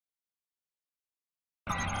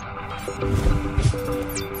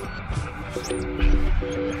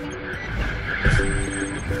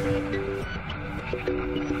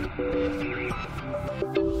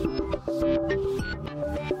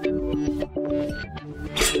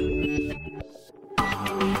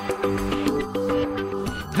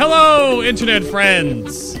Hello, internet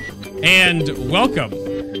friends, and welcome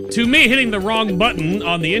to me hitting the wrong button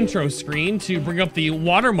on the intro screen to bring up the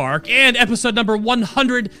watermark and episode number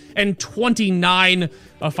 129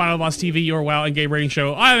 of Final Boss TV, your WoW and game rating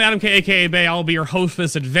show. I'm Adam K, aka Bay. I'll be your host for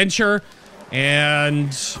this adventure,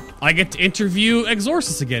 and I get to interview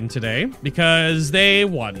Exorcist again today because they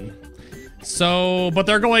won. So, but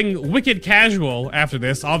they're going wicked casual after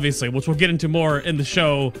this, obviously, which we'll get into more in the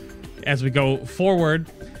show as we go forward.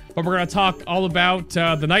 But we're going to talk all about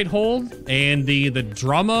the Nighthold and the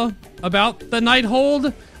drama about the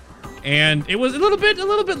Nighthold. And it was a little bit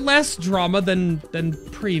less drama than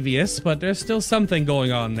previous, but there's still something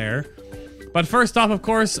going on there. But first off, of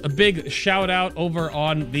course, a big shout out over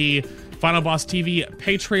on the Final Boss TV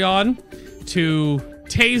Patreon to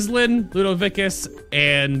Taislin, Ludovicus,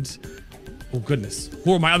 and oh goodness,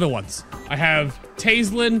 who are my other ones? I have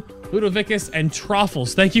Taislin, Ludovicus, and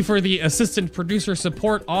Troffles. Thank you for the assistant producer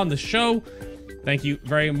support on the show. Thank you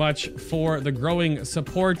very much for the growing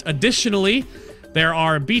support. Additionally, there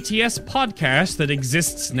are BTS podcasts that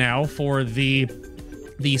exists now for the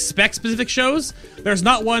spec-specific shows. There's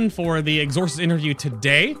not one for the Exorcist interview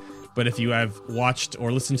today, but if you have watched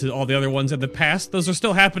or listened to all the other ones in the past, those are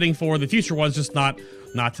still happening for the future ones, just not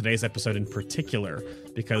today's episode in particular,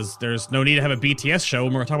 because there's no need to have a BTS show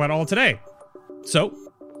and we're going to talk about it all today. So,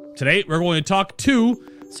 today, we're going to talk to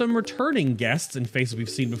some returning guests and faces we've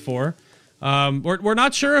seen before. We're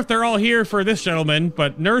not sure if they're all here for this gentleman,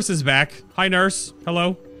 but Nurse is back. Hi, Nurse.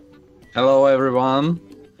 Hello. Hello, everyone.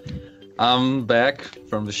 I'm back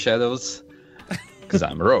from the shadows because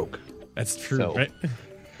I'm a rogue. That's true, right?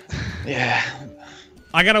 Yeah.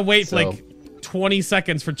 I gotta wait for like 20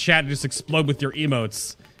 seconds for chat to just explode with your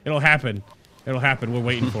emotes. It'll happen. It'll happen. We're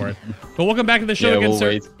waiting for it. But welcome back to the show again, sir.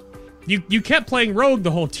 Wait. You kept playing rogue the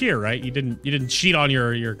whole tier, right? You didn't cheat on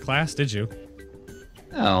your class, did you?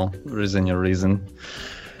 No, there isn't a reason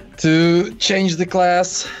to change the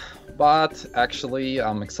class. But actually,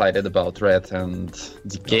 I'm excited about Red and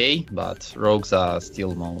Decay. But rogues are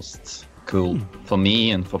still most cool for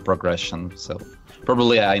me and for progression. So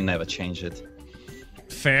probably I never change it.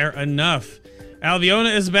 Fair enough.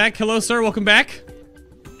 Alviona is back. Hello, sir. Welcome back.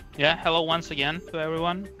 Yeah. Hello once again to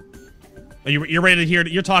everyone. You're ready to hear?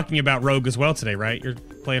 You're talking about Rogue as well today, right? You're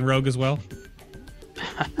playing Rogue as well?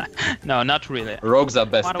 No, not really. Rogues are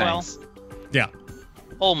best tanks. Yeah.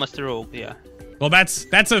 Almost a rogue, yeah. Well, that's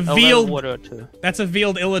a veiled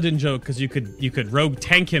Illidan joke because you could Rogue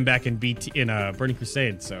tank him back in Burning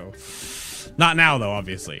Crusade. So, not now though,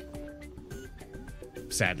 obviously.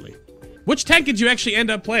 Sadly. Which tank did you actually end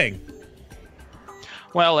up playing?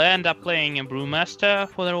 Well, I ended up playing a Brewmaster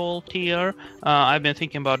for the whole tier. I've been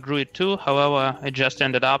thinking about Druid too, however, I just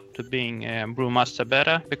ended up to being a Brewmaster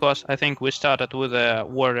better, because I think we started with a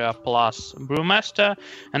Warrior plus Brewmaster,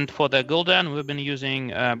 and for the Gul'dan we've been using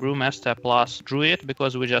Brewmaster plus Druid,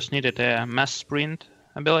 because we just needed a mass sprint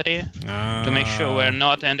ability to make sure we're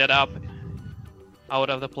not ended up out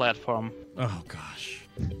of the platform. Oh gosh.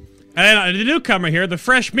 And the newcomer here, the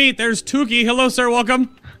fresh meat, there's Tuki. Hello sir,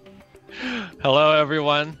 welcome. Hello,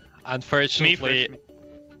 everyone. Unfortunately,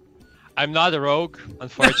 I'm not a rogue,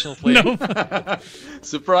 unfortunately. No.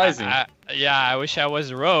 Surprising. Yeah, I wish I was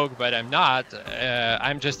a rogue, but I'm not.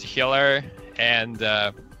 I'm just a healer, and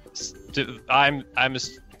I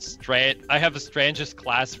have the strangest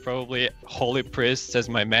class, probably Holy Priest as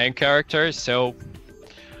my main character, so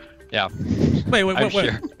yeah. Wait.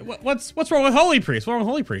 What's wrong with Holy Priest? What's wrong with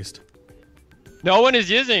Holy Priest? No one is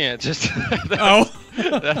using it, just...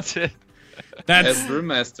 That's it. That's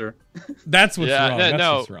Brewmaster. That's what's wrong.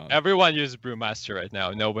 What's wrong. Everyone uses Brewmaster right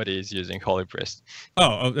now. Nobody is using Holy Priest.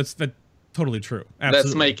 That's totally true. Absolutely.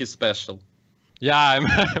 Let's make it special. Yeah, I'm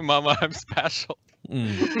special.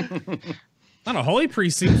 I don't know. Holy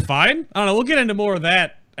Priest seems fine. I don't know. We'll get into more of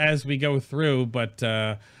that as we go through. But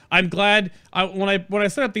I'm glad. When I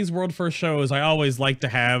set up these World First shows, I always like to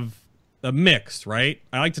have a mix, right?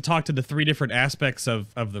 I like to talk to the 3 different aspects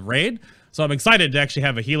of the raid. So I'm excited to actually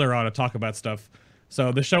have a healer on to talk about stuff.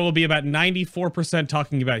 So the show will be about 94%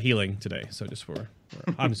 talking about healing today. So just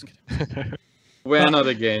I'm just kidding. We're not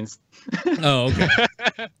against. Oh,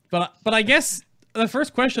 okay. But I guess the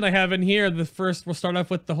first question I have in here, we'll start off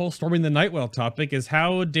with the whole Storming the Nightwell topic, is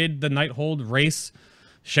how did the Nighthold race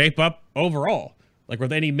shape up overall? Like, were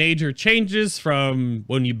there any major changes from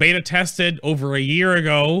when you beta tested over a year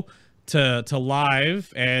ago to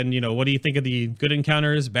live, and what do you think of the good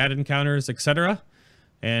encounters, bad encounters, etc.?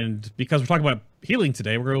 And because we're talking about healing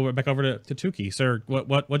today, we're going back over to Tukey. Sir,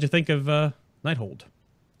 what'd you think of Nighthold?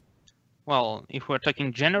 Well, if we're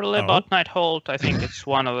talking generally about Nighthold, I think it's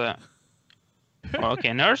one of the.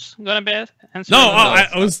 Okay, Nurse gonna be answering? No, I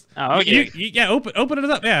was. Oh, okay. Yeah, open it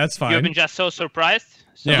up. Yeah, that's fine. You've been just so surprised.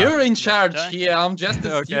 So Yeah. You're in charge here. I'm just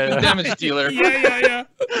a stupid damage dealer. yeah.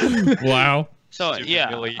 Wow. So Stupid yeah,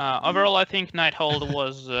 Billy. overall I think Nighthold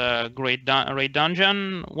was a great raid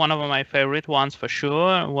dungeon, one of my favorite ones for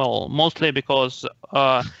sure. Well, mostly because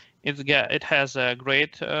it has a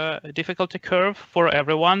great difficulty curve for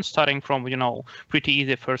everyone, starting from pretty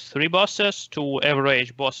easy first 3 bosses to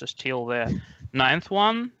average bosses till the 9th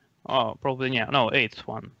one. Oh, probably yeah, no 8th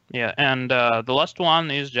one. Yeah, and the last one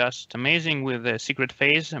is just amazing with the secret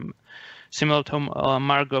phase, similar to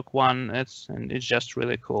Margok one. It's just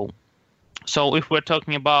really cool. So if we're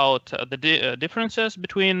talking about the differences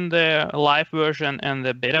between the live version and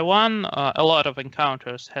the beta one, a lot of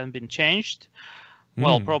encounters have been changed.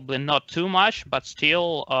 Well, probably not too much, but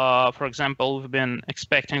still, for example, we've been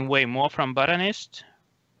expecting way more from Botanist,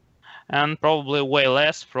 and probably way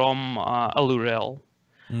less from Aluriel.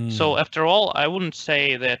 So after all, I wouldn't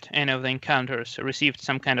say that any of the encounters received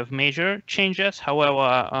some kind of major changes.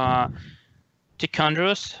 However,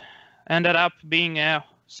 Tichondrius ended up being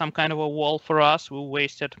some kind of a wall for us. We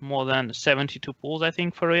wasted more than 72 pulls, I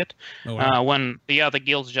think, for it. Oh, wow. When the other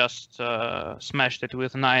guilds just smashed it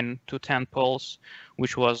with 9 to 10 pulls,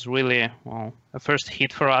 which was really a first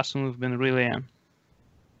hit for us, and we've been really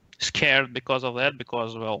scared because of that,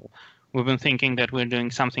 because, well, we've been thinking that we're doing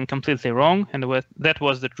something completely wrong, and that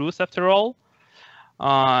was the truth after all.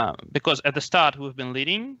 Because at the start we've been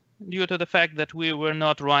leading due to the fact that we were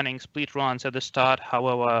not running split runs at the start.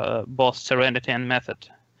 However, both Serenity and Method,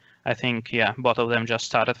 I think, yeah, both of them just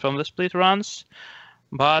started from the split runs,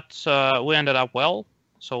 but we ended up well,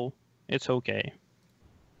 so it's okay.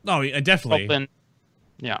 Oh, yeah, definitely. Open,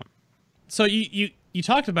 yeah. So you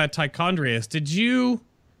talked about Tichondrius. Did you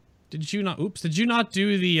not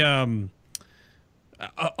do the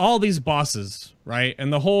all these bosses, right?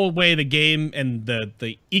 And the whole way the game and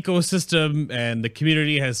the ecosystem and the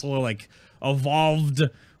community has sort of like evolved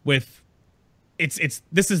with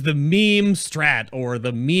this is the meme strat or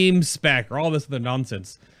the meme spec or all this other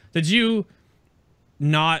nonsense. Did you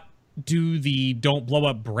not do the don't blow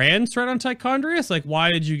up brand strat on Tichondrius? Like, why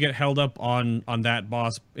did you get held up on that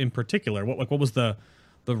boss in particular? What was the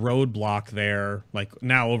roadblock there? Like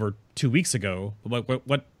now over 2 weeks ago,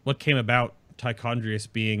 what came about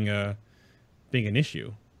Tichondrius being an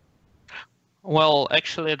issue? Well,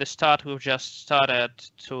 actually, at the start, we've just started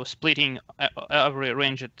to splitting every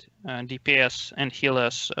ranged DPS and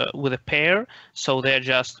healers with a pair, so they're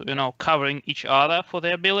just covering each other for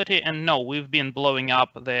their ability. And no, we've been blowing up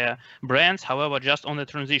their brands, however, just on the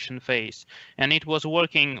transition phase, and it was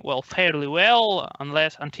working fairly well,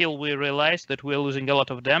 until we realized that we're losing a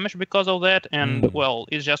lot of damage because of that, and well,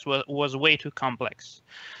 it just was way too complex.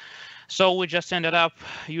 So we just ended up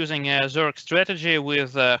using a Zerg strategy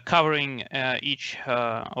with covering each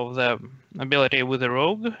of the ability with a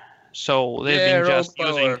rogue. So they've been just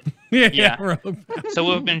using. Yeah. So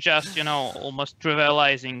we've been just almost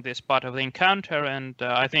trivializing this part of the encounter, and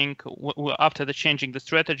I think after changing the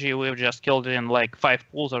strategy, we've just killed it in like 5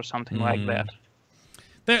 pulls or something like that.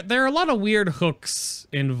 There are a lot of weird hooks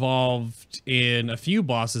involved in a few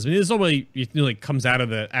bosses. I mean, this normally like comes out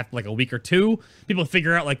of after like a week or two. People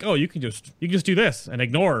figure out like, oh, you can just do this and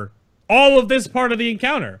ignore all of this part of the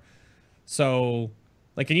encounter. So,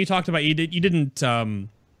 like, and you talked about you didn't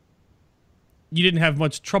have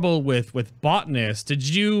much trouble with Botanist. Did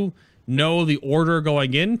you know the order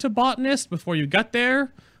going into Botanist before you got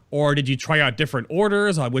there, or did you try out different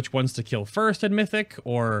orders on which ones to kill first in Mythic,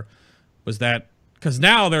 or was that? Because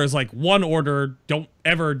now there's like one order, don't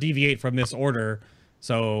ever deviate from this order.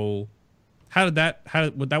 So that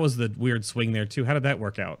was the weird swing there too. How did that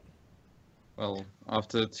work out? Well,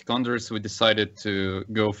 after Tichondrius, we decided to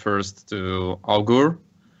go first to Augur,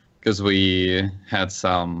 because we had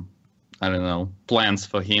some, I don't know, plans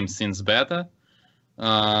for him since beta.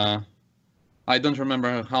 I don't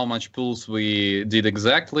remember how much pulls we did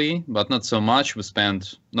exactly, but not so much. We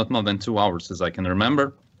spent not more than 2 hours, as I can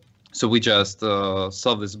remember. So we just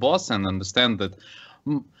saw this boss and understand that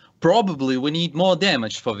probably we need more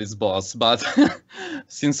damage for this boss. But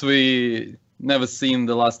since we never seen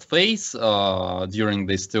the last phase during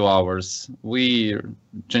these 2 hours, we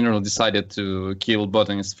generally decided to kill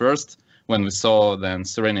Botanist first. When we saw then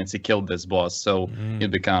Serenity killed this boss, so it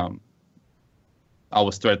became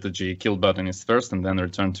our strategy: kill Botanist first and then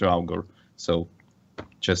return to Augur. So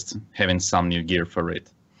just having some new gear for it.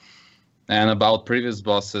 And about previous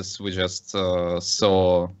bosses, we just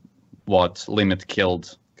saw what Limit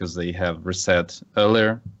killed because they have reset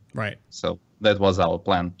earlier. Right. So that was our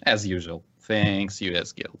plan, as usual. Thanks,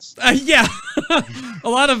 US guilds. Yeah, a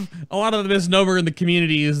lot of the misnomer in the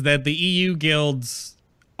community is that the EU guilds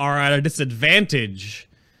are at a disadvantage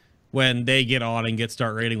when they get on and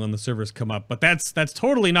start raiding when the servers come up. But that's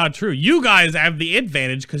totally not true. You guys have the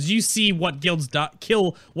advantage because you see what guilds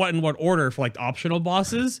kill what in what order for like optional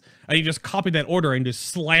bosses, and you just copy that order and just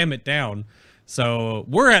slam it down. So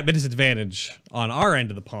we're at the disadvantage on our end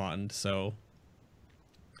of the pond. So.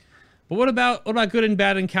 But what about good and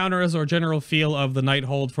bad encounters or general feel of the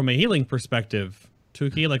Nighthold from a healing perspective?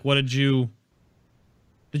 Tuki, like what did you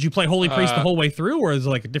play Holy Priest the whole way through, or is it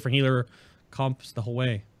like a different healer comps the whole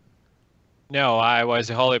way? No, I was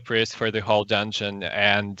a Holy Priest for the whole dungeon,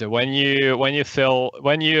 and when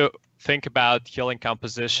you think about healing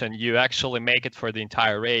composition, you actually make it for the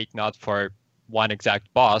entire raid, not for one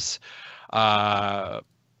exact boss.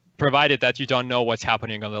 Provided that you don't know what's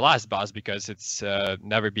happening on the last boss, because it's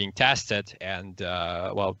never being tested, and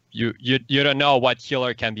well, you don't know what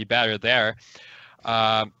healer can be better there.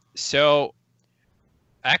 So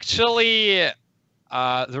actually,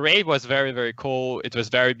 the raid was very, very cool. It was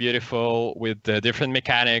very beautiful with the different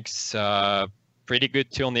mechanics, pretty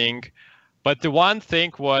good tuning. But the one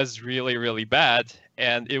thing was really, really bad,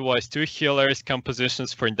 and it was 2 healers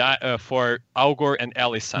compositions for Augur and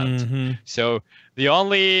Elisand. Mm-hmm. So the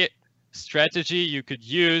only strategy you could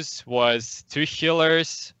use was 2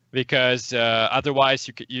 healers, because otherwise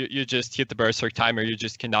you just hit the berserk timer. You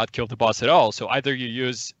just cannot kill the boss at all. So either you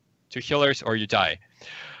use 2 healers or you die.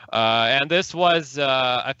 And this was,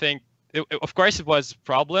 I think, of course, it was a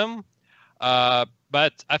problem.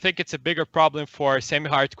 But I think it's a bigger problem for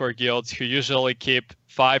semi-hardcore guilds who usually keep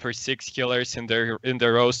 5 or 6 healers in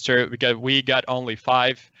their roster, because we got only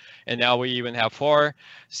 5, and now we even have 4.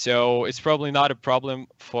 So it's probably not a problem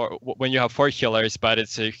for when you have 4 healers, but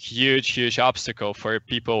it's a huge obstacle for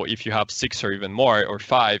people if you have 6 or even more, or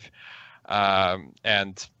 5.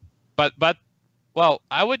 But well,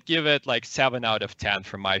 I would give it like 7 out of 10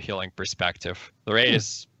 from my healing perspective. The raid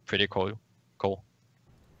is pretty cool.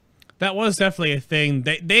 That was definitely a thing.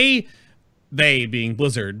 They being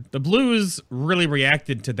Blizzard, the Blues really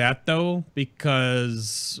reacted to that though,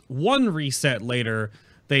 because one reset later,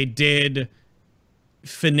 they did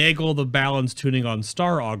finagle the balance tuning on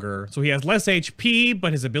Star Augur. So he has less HP,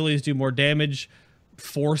 but his abilities do more damage,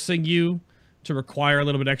 forcing you to require a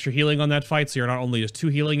little bit extra healing on that fight. So you're not only just 2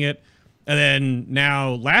 healing it. And then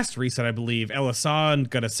now last reset, I believe, Elisand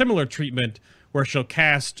got a similar treatment where she'll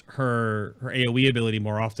cast her AoE ability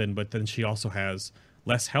more often, but then she also has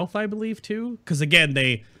less health, I believe, too. Because again,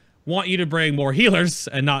 they want you to bring more healers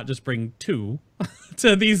and not just bring 2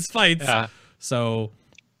 to these fights. Yeah. So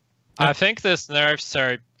I think these nerfs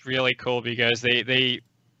are really cool, because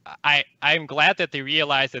I'm glad that they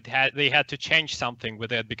realized that they had to change something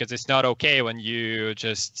with it, because it's not okay when you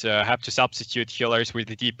just have to substitute healers with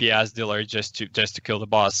the DPS dealer just to kill the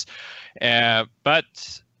boss.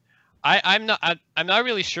 But I'm not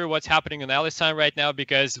really sure what's happening in Elisand right now,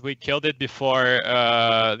 because we killed it before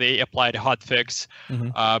they applied a hotfix.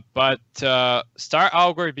 Mm-hmm. But Star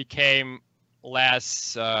Augur became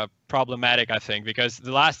less problematic, I think, because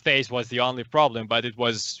the last phase was the only problem, but it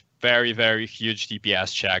was very, very huge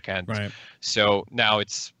DPS check, and right. So now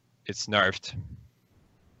it's nerfed.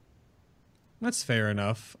 That's fair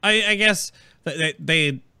enough. I guess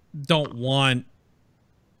they don't want.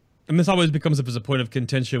 And this always becomes up as a point of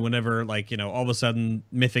contention whenever, like, you know, all of a sudden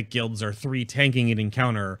mythic guilds are 3 tanking an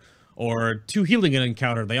encounter or 2 healing an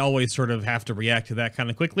encounter. They always sort of have to react to that kind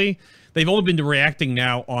of quickly. They've only been reacting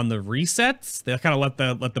now on the resets. They kind of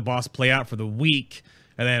let the boss play out for the week,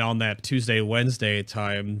 and then on that Tuesday, Wednesday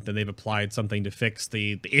time, then they've applied something to fix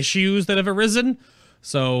the issues that have arisen.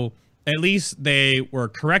 So at least they were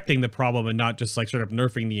correcting the problem and not just like sort of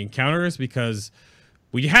nerfing the encounters, because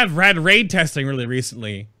we had raid testing really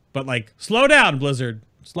recently. But like, slow down, Blizzard.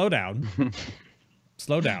 Slow down.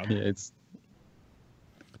 Slow down. Yeah,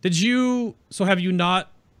 So have you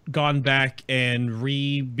not gone back and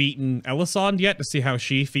re-beaten Elisand yet to see how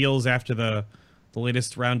she feels after the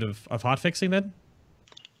latest round of hotfixing then?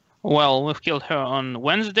 Well, we've killed her on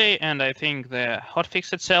Wednesday, and I think the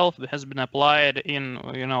hotfix itself has been applied in,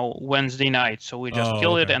 Wednesday night. So we just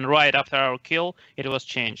killed it, and right after our kill, it was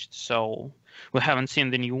changed. So we haven't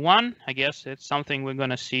seen the new one. I guess it's something we're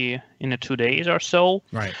going to see in 2 days or so.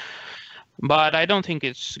 Right. But I don't think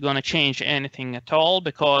it's going to change anything at all,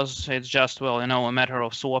 because it's just, a matter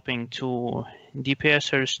of swapping 2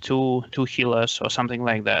 DPSers to 2 healers or something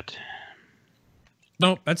like that.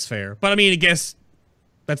 No, that's fair. But I mean, I guess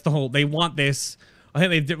that's the whole. They want this. I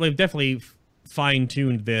think they've definitely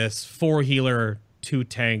fine-tuned this 4 healer, 2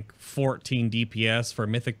 tank, 14 DPS for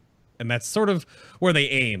Mythic, and that's sort of where they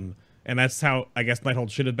aim. And that's how I guess Nighthold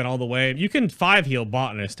should have been all the way. You can 5 heal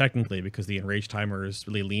Botanist technically because the enrage timer is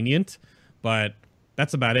really lenient, but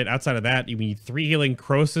that's about it. Outside of that, you mean 3 healing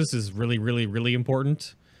Croesus is really, really, really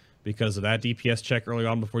important because of that DPS check early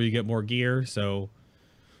on before you get more gear. So,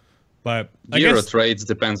 but Gear or trades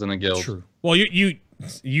depends on the guild. True. Well, you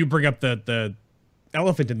bring up the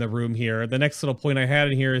elephant in the room here. The next little point I had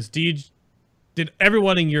in here is did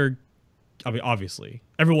everyone in your, I mean, obviously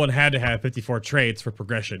everyone had to have 54 traits for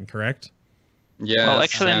progression, correct? Yeah. Well,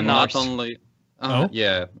 actually, and not only.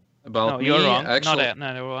 Yeah. About No, me, you're wrong. actually,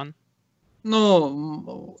 Not everyone.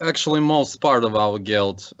 No, actually, most part of our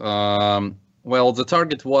guild. Well, the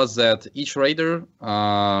target was that each raider,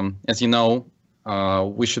 as you know,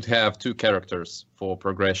 we should have 2 characters for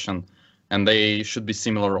progression, and they should be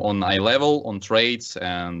similar on eye level, on traits,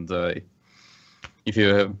 and if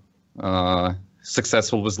you have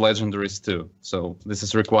successful with legendaries too. So this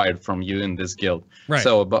is required from you in this guild. Right.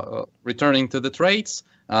 So, returning to the traits,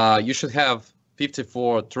 you should have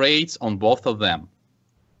 54 traits on both of them.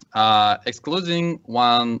 Excluding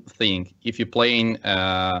one thing, if you're playing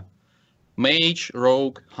mage,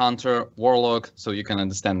 rogue, hunter, warlock, so you can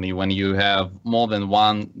understand me, when you have more than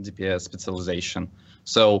 1 DPS specialization.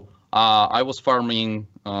 So I was farming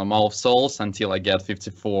Maw of Souls until I get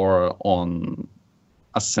 54 on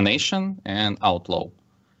Assassination and Outlaw.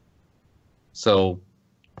 So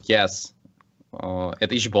yes,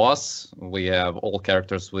 at each boss we have all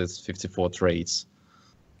characters with 54 traits.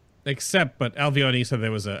 Except, but Alvione said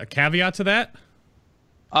there was a caveat to that.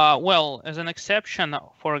 Well, as an exception,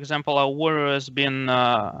 for example, our warrior has been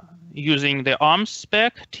using the arms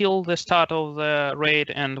spec till the start of the raid,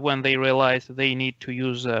 and when they realize they need to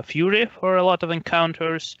use Fury for a lot of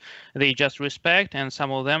encounters, they just respect, and some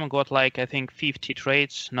of them got like, I think, 50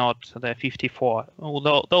 traits, not the 54.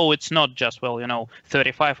 Though it's not just, well,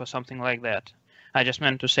 35 or something like that. I just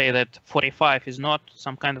meant to say that 45 is not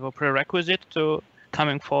some kind of a prerequisite to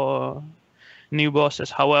coming for new bosses.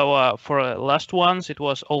 However, for last ones, it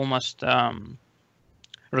was almost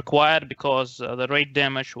required because the raid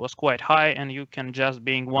damage was quite high, and you can just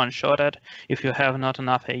being one-shotted if you have not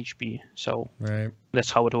enough HP. So right.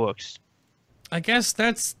 That's how it works. I guess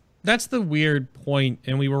that's the weird point,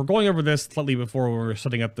 and we were going over this slightly before we were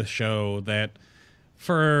setting up the show, that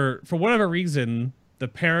for whatever reason, the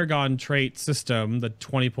Paragon trait system, the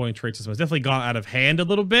 20-point trait system, has definitely gone out of hand a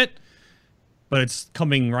little bit. But it's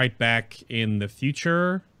coming right back in the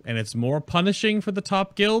future, and it's more punishing for the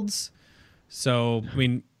top guilds. So, I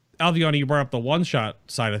mean, Alvione, you brought up the one-shot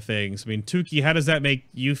side of things. I mean, Tuki, how does that make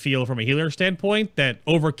you feel from a healer standpoint, that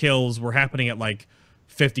overkills were happening at like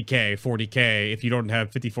 50k, 40k if you don't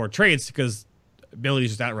have 54 traits, because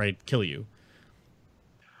abilities just outright kill you?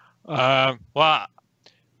 Well,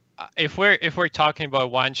 if we're talking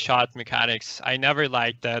about one-shot mechanics, I never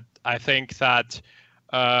liked that. I think that.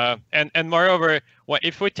 And moreover,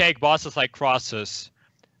 if we take bosses like Crosses,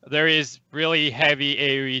 there is really heavy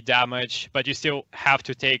AoE damage, but you still have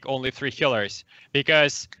to take only 3 healers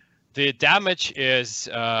because the damage is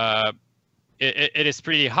it is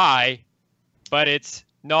pretty high, but it's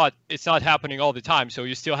not happening all the time. So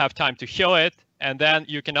you still have time to heal it, and then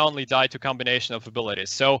you can only die to combination of abilities.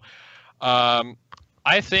 So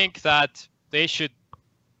I think that they should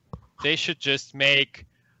just make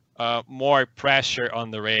more pressure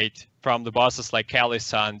on the raid from the bosses like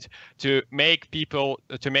Calisand to make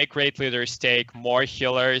raid leaders take more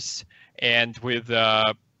healers, and with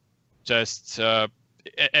and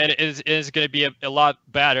it is going to be a lot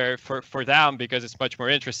better for them because it's much more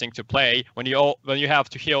interesting to play when you have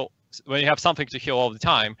something to heal all the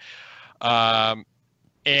time,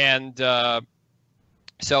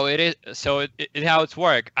 so it how it's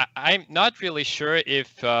work. I'm not really sure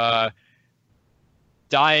if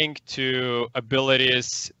dying to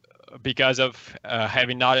abilities because of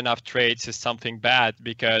having not enough traits is something bad,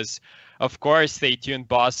 because of course they tune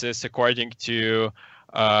bosses according to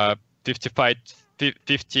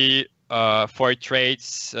 54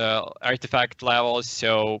 traits artifact levels,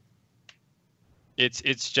 so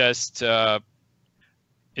it's just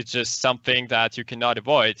something that you cannot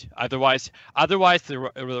avoid. Otherwise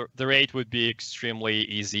the raid would be extremely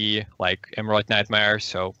easy, like Emerald Nightmare,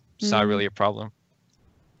 so it's not really a problem.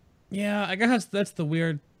 Yeah, I guess that's the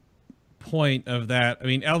weird point of that. I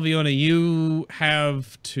mean, Alvione, you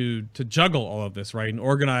have to juggle all of this, right, and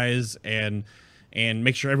organize and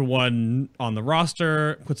make sure everyone on the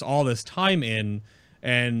roster puts all this time in.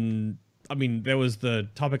 And I mean, that was the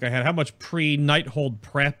topic I had. How much pre-Nighthold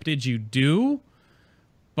prep did you do?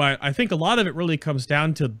 But I think a lot of it really comes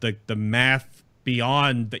down to the math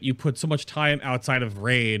beyond that. You put so much time outside of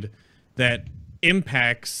raid that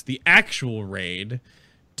impacts the actual raid.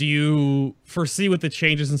 Do you foresee with the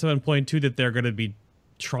changes in 7.2 that they're going to be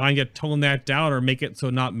trying to tone that down or make it so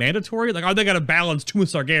not mandatory? Like, are they going to balance Tomb of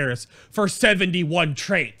Sargeras for 71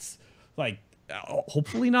 traits? Like,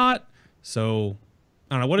 hopefully not. So,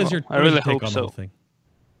 I don't know. What is your take on the whole thing?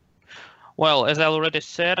 Well, as I already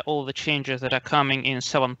said, all the changes that are coming in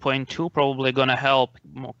 7.2 probably gonna help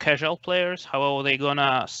more casual players. However, they're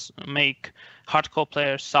gonna make hardcore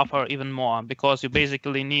players suffer even more, because you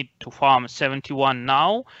basically need to farm 71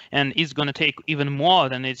 now, and it's gonna take even more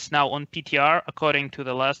than it's now on PTR, according to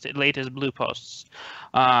the latest blue posts.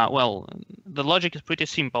 Well, the logic is pretty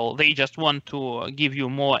simple. They just want to give you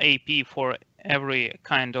more AP for every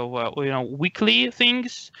kind of weekly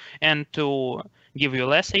things, and to give you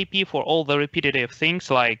less AP for all the repetitive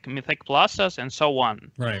things like Mythic Pluses and so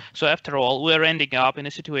on. Right. So after all, we're ending up in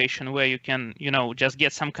a situation where you can, just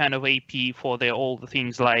get some kind of AP for all the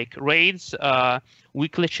things like raids,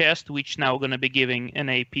 weekly chest, which now going to be giving an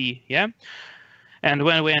AP, yeah? And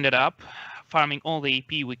when we ended up farming all the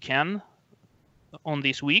AP we can on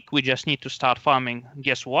this week, we just need to start farming,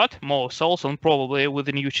 guess what? More souls, and probably with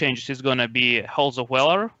the new changes, it's going to be Halls of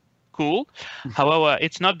Valor. Cool. However,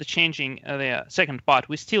 it's not the changing the second part.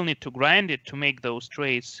 We still need to grind it to make those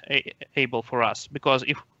trades able for us, because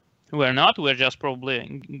if we're not, we're just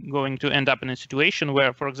probably going to end up in a situation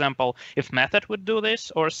where, for example, if Method would do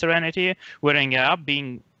this or Serenity, we're ending up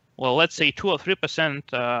being, well, let's say 2 or 3%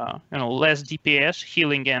 less DPS,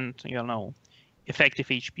 healing, and effective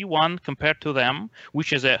HP 1 compared to them,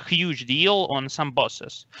 which is a huge deal on some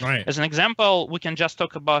bosses. Right. As an example, we can just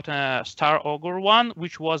talk about Star Augur 1,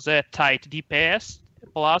 which was a tight DPS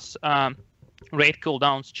plus raid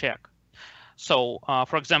cooldowns check. So,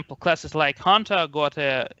 for example, classes like Hunter got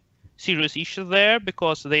a serious issue there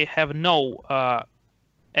because they have no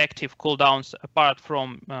active cooldowns apart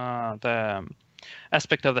from the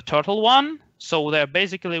aspect of the Turtle one. So they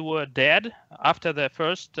basically were dead after the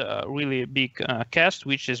first really big cast,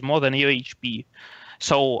 which is more than your HP.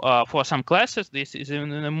 So for some classes, this is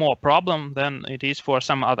even more problem than it is for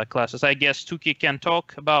some other classes. I guess Tuki can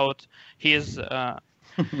talk about his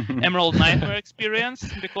Emerald Nightmare experience,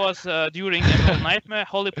 because during Emerald Nightmare,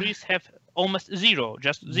 Holy Priests have almost zero,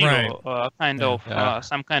 just zero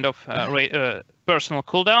some kind of personal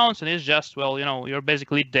cooldowns, and it's just, you're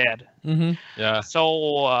basically dead. Mm-hmm. Yeah.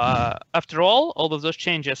 So after all of those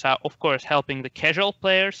changes are, of course, helping the casual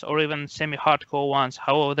players or even semi-hardcore ones.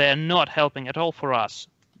 However, they are not helping at all for us,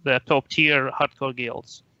 the top-tier hardcore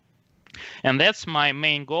guilds. And that's my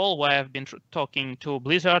main goal, why I've been talking to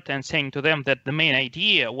Blizzard and saying to them that the main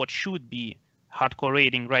idea, what should be hardcore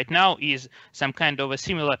raiding right now, is some kind of a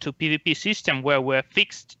similar to PvP system where we're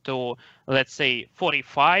fixed to, let's say,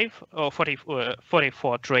 45 or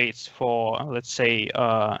 44 trades for, let's say,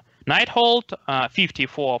 Nighthold,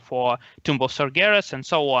 54 for Tomb of Sargeras, and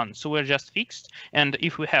so on. So we're just fixed. And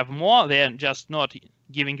if we have more, they're just not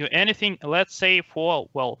giving you anything, let's say, for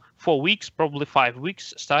 4 weeks, probably 5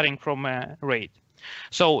 weeks, starting from a raid.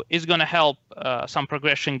 So it's going to help some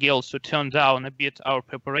progression guilds to turn down a bit our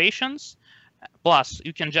preparations. Plus,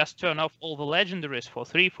 you can just turn off all the legendaries for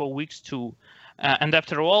 3-4 weeks too. And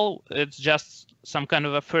after all, it's just some kind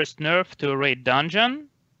of a first nerf to a raid dungeon.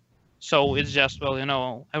 So it's just,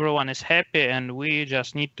 everyone is happy, and we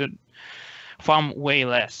just need to farm way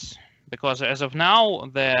less. Because as of now,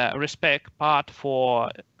 the respec part for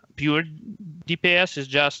pure DPS is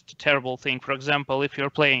just a terrible thing. For example, if you're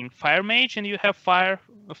playing Fire Mage and you have 5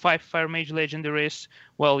 Fire Mage legendaries,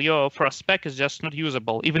 your first spec is just not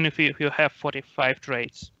usable, even if you have 45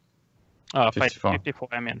 traits. 54,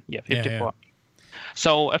 I mean. Yeah, 54. Yeah.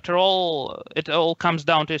 So after all, it all comes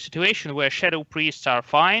down to a situation where Shadow Priests are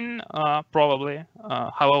fine, probably.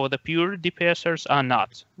 However, the pure DPSers are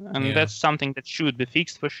not. And that's something that should be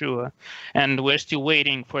fixed for sure. And we're still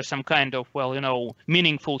waiting for some kind of,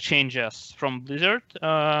 meaningful changes from Blizzard,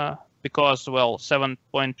 because,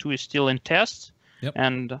 7.2 is still in test. Yep.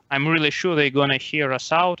 And I'm really sure they're going to hear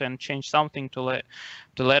us out and change something to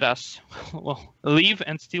let us live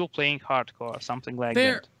and still playing hardcore or something like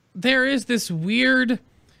that. There is this weird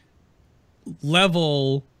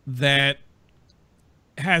level that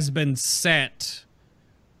has been set,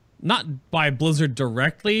 not by Blizzard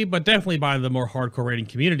directly, but definitely by the more hardcore raiding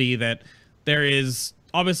community, that there is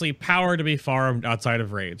obviously power to be farmed outside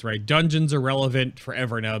of raids, right? Dungeons are relevant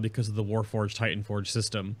forever now because of the Warforged, Titanforge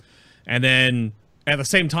system. And then at the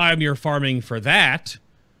same time you're farming for that,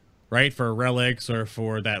 right? For relics or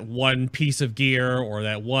for that one piece of gear or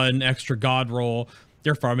that one extra god roll,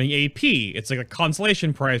 they're farming AP. It's like a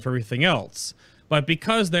consolation prize for everything else. But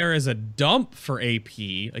because there is a dump for AP,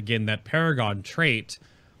 again, that Paragon trait,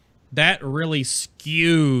 that really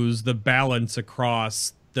skews the balance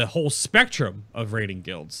across the whole spectrum of raiding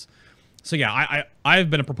guilds. So yeah, I've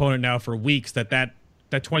been a proponent now for weeks that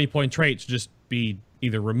 20-point trait should just be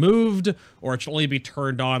either removed or it should only be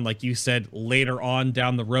turned on, like you said, later on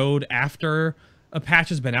down the road after a patch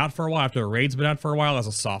has been out for a while, after a raid's been out for a while, as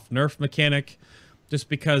a soft nerf mechanic, just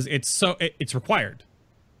because it's required.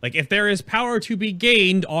 Like, if there is power to be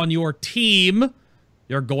gained on your team,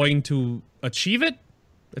 you're going to achieve it.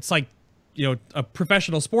 It's like, you know, a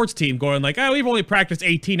professional sports team going like, oh, we've only practiced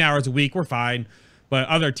 18 hours a week, we're fine. But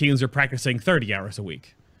other teams are practicing 30 hours a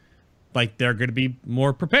week. Like, they're going to be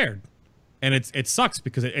more prepared. And it sucks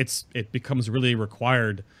because it becomes really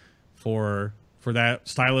required for that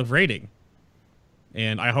style of raiding.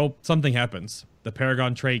 And I hope something happens. The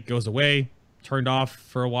Paragon trait goes away, turned off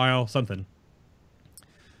for a while, something.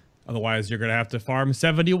 Otherwise, you're going to have to farm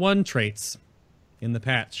 71 traits in the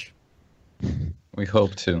patch. We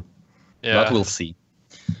hope to. Yeah. But we'll see.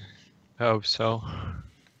 I hope so.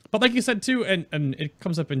 But like you said, too, and it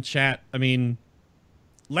comes up in chat, I mean,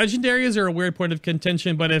 legendaries are a weird point of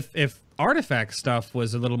contention, but if artifact stuff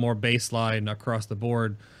was a little more baseline across the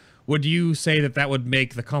board, would you say that would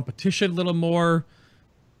make the competition a little more,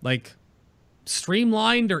 like,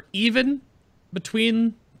 streamlined or even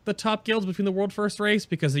between the top guilds, between the world first race?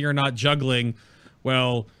 Because you're not juggling,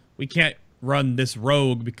 well, we can't run this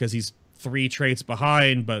rogue because he's 3 traits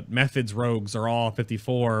behind, but methods rogues are all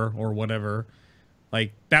 54 or whatever.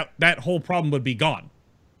 Like, that whole problem would be gone.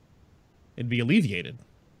 It'd be alleviated.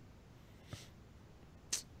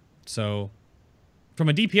 So, from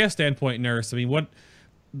a DPS standpoint, Nurse, I mean,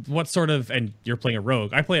 what sort of, and you're playing a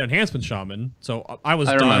rogue. I play Enhancement Shaman, so I was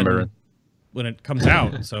done remember when it comes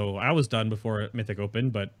out. So I was done before Mythic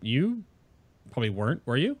opened, but you probably weren't,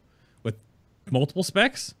 were you? With multiple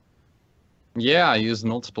specs? Yeah, I used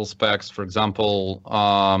multiple specs. For example,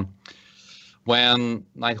 when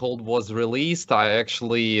Nighthold was released, I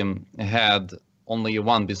actually had only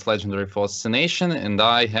 1 Beast Legendary for Assassination, and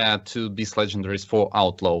I had 2 Beast Legendaries for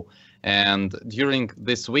Outlaw. And during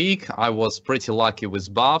this week, I was pretty lucky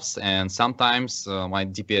with buffs, and sometimes my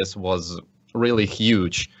DPS was really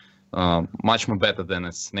huge. Much more better than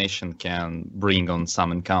Assassination can bring on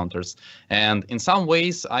some encounters. And in some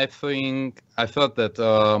ways, I thought that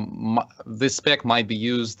this spec might be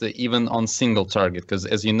used even on single target, because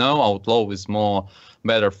as you know, Outlaw is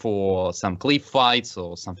better for some cliff fights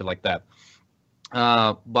or something like that.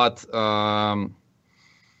 But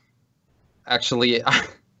actually,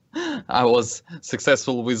 I was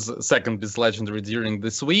successful with 2nd Beast Legendary during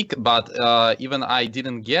this week, but even I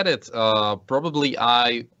didn't get it, probably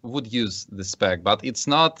I would use the spec, but it's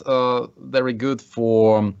not very good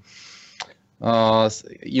for,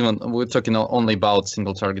 even we're talking only about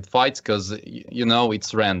single target fights, because, you know,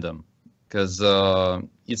 it's random, because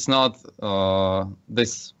it's not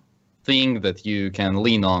this thing that you can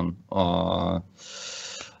lean on.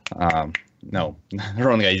 No,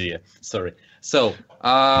 wrong idea, sorry. So,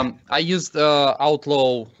 I used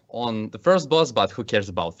Outlaw on the first boss, but who cares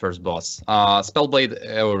about first boss? Spellblade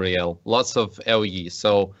Auriel, lots of LE.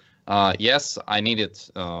 So, yes, I needed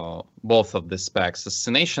both of the specs.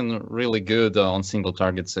 Assassination, really good on single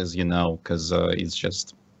targets, as you know, because it's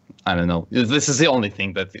just, I don't know, this is the only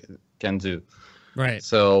thing that it can do. Right.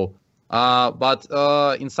 So, but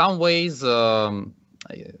in some ways, I'm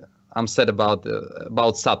sad about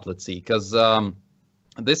supplency, because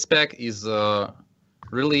this spec is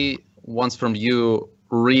really wants from you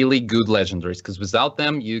really good legendaries, because without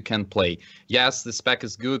them you can play. Yes, the spec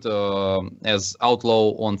is good as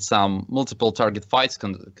Outlaw on some multiple target fights,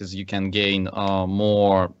 because you can gain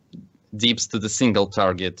more deeps to the single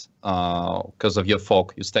target because of your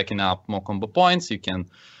fog. You're stacking up more combo points, you can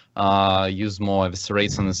use more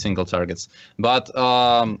eviscerates on the single targets. But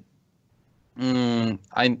I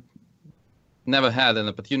never had an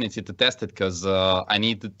opportunity to test it, because I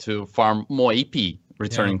needed to farm more AP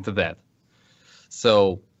returning to that.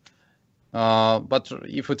 So, but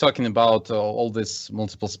if we're talking about all these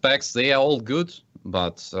multiple specs, they are all good,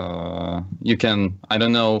 but you can, I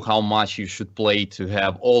don't know how much you should play to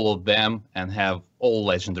have all of them and have all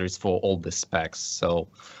legendaries for all the specs. So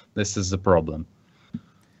this is the problem.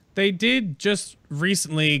 They did just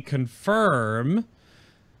recently confirm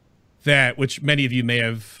that, which many of you may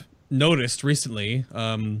have noticed recently,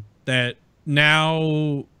 that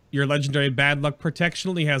now your legendary bad luck protection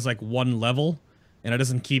only has like 1 level, and it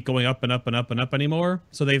doesn't keep going up and up and up and up anymore.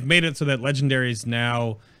 So they've made it so that legendaries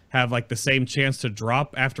now have like the same chance to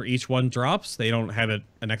drop after each one drops. They don't have an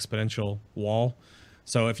exponential wall.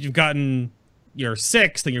 So if you've gotten your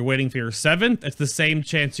 6th and you're waiting for your 7th, it's the same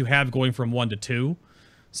chance you have going from 1 to 2.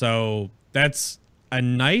 So that's a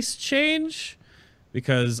nice change,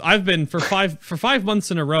 because I've been for 5 months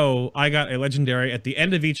in a row, I got a legendary at the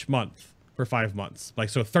end of each month for 5 months. Like,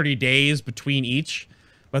 so 30 days between each.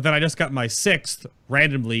 But then I just got my 6th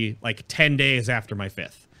randomly like 10 days after my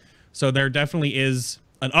 5th. So there definitely is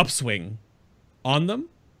an upswing on them.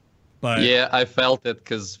 But yeah, I felt it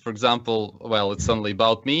because, for example, well, it's only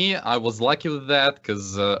about me. I was lucky with that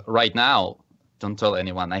because right now, don't tell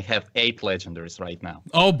anyone, I have 8 legendaries right now.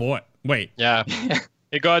 oh boy, wait. Yeah.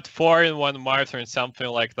 He got 4 in 1 marathon, something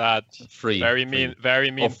like that. Free. Very mean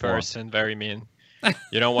Or 4. person. Very mean.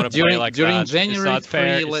 You don't want to play During- like during that. January, it's not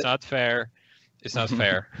fair. free It's not fair. It's not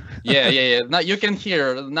fair. Yeah. Now you can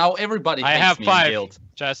hear. Now everybody I hates have me in 5. guild.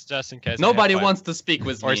 Just in case. I have Nobody 5. wants to speak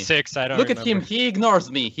with Or me. 6. I don't. Look at him. remember. He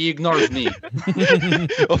ignores me. He ignores me.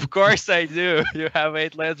 Of course I do. You have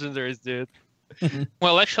 8 legendaries, dude.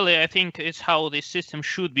 Well, actually, I think it's how the system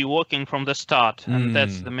should be working from the start, and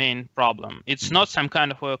that's the main problem. It's not some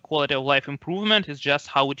kind of a quality of life improvement, it's just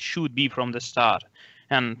how it should be from the start.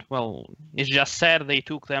 And, well, it's just sad it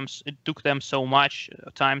took them so much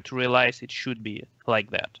time to realize it should be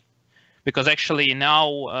like that. Because actually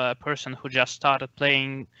now a person who just started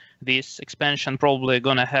playing this expansion probably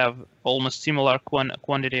gonna have almost similar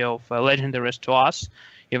quantity of legendaries to us,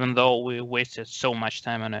 even though we wasted so much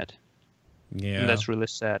time on it. Yeah. And that's really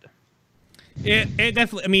sad. It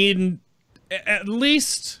definitely, I mean, at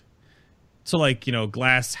least to, like, you know,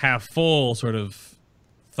 glass half full sort of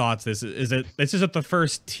thoughts, this is at the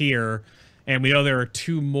first tier, and we know there are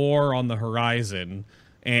 2 more on the horizon,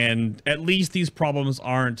 and at least these problems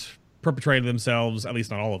aren't perpetrating themselves, at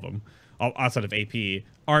least not all of them, outside of AP,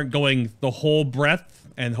 aren't going the whole breadth,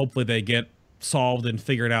 and hopefully they get solved and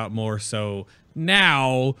figured out more so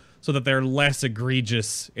now, so that they're less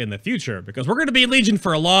egregious in the future, because we're going to be in Legion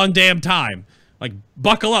for a long damn time. Like,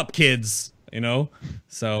 buckle up, kids, you know?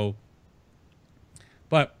 So,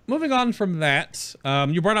 but moving on from that,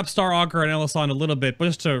 you brought up Star Augur and Elisand a little bit, but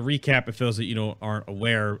just to recap, if those that aren't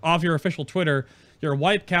aware, off your official Twitter, your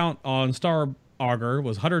wipe count on Star Augur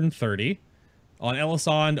was 130, on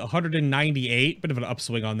Elisand 198, bit of an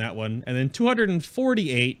upswing on that one, and then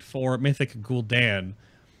 248 for Mythic Gul'dan.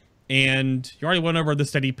 And you already went over the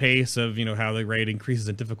steady pace of, you know, how the raid increases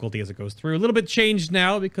in difficulty as it goes through. A little bit changed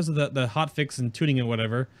now because of the hotfix and tuning and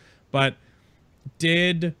whatever. But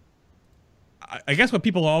I guess what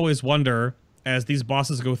people always wonder as these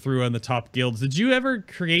bosses go through on the top guilds, did you ever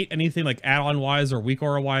create anything like add-on wise or weak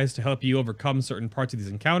aura wise to help you overcome certain parts of these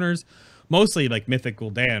encounters? Mostly like Mythic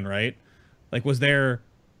Gul'dan, right? Like, was there,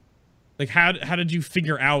 like, how did you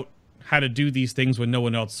figure out how to do these things when no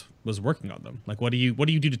one else was working on them? Like, what do you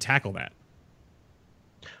do to tackle that?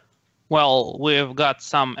 Well, we've got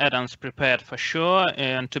some add-ons prepared for sure,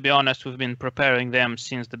 and to be honest, we've been preparing them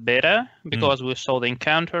since the beta, because we saw the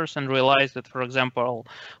encounters and realized that, for example,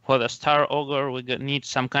 for the Star Augur, we need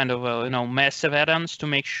some kind of massive add-ons to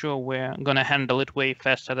make sure we're gonna handle it way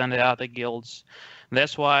faster than the other guilds.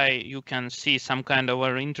 That's why you can see some kind of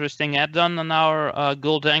an interesting add-on on our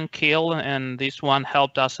Gul'dan kill, and this one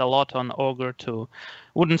helped us a lot on Augur too.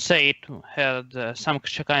 Wouldn't say it had some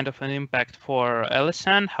kind of an impact for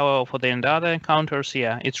Elisand, however, for the other encounters,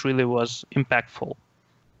 yeah, it really was impactful.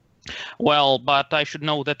 Well, but I should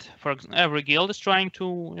know that every guild is trying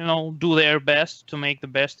to, do their best to make the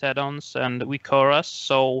best add-ons and weak auras,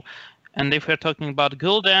 so. And if we're talking about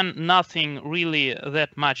Gul'dan, nothing really that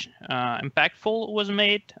much impactful was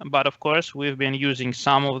made. But of course, we've been using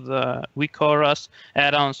some of the weak auras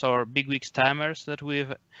add-ons or big weak timers that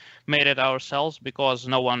we've made it ourselves, because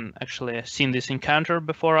no one actually seen this encounter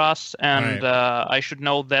before us. And I should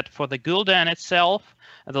note that for the Gul'dan itself,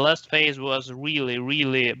 the last phase was really,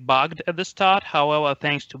 really bugged at the start. However,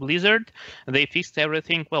 thanks to Blizzard, they fixed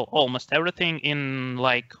everything, well, almost everything, in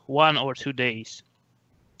like 1 or 2 days.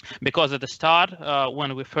 Because at the start,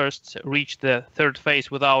 when we first reached the 3rd phase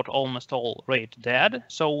without almost all raid dead,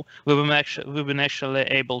 so we've been actually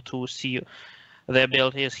able to see the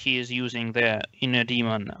abilities he is using the Inner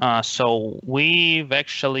Demon. So we've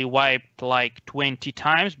actually wiped like 20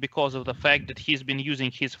 times because of the fact that he's been using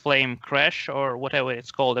his Flame Crash or whatever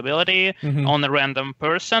it's called ability on a random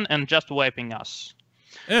person and just wiping us.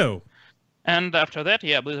 Oh. And after that,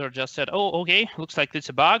 yeah, Blizzard just said, oh, okay, looks like it's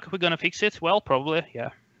a bug, we're gonna fix it. Well, probably, yeah.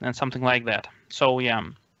 And something like that. So yeah,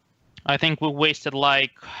 I think we wasted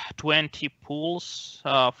like 20 pools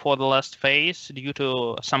for the last phase due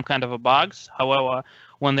to some kind of a bugs. However,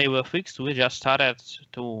 when they were fixed, we just started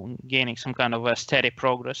to gaining some kind of a steady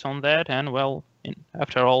progress on that. And well,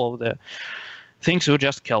 after all of the things, we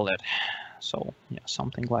just killed it. So yeah,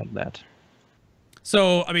 something like that.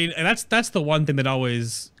 So I mean, and that's the one thing that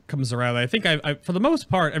always comes around. I think I for the most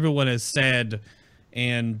part, everyone has said,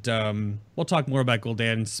 and we'll talk more about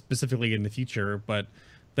Gul'dan specifically in the future, but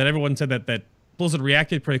that everyone said that Blizzard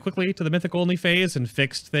reacted pretty quickly to the Mythic only phase and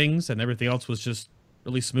fixed things, and everything else was just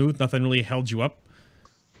really smooth. Nothing really held you up.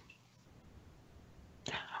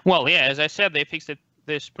 Well, yeah, as I said, they fixed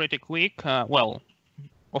this pretty quick. Well,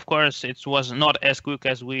 of course, it was not as quick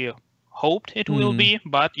as we hoped it will be,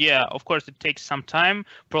 but yeah, of course, it takes some time.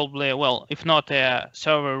 Probably, well, if not a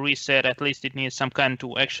server reset, at least it needs some kind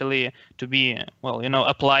to be, well,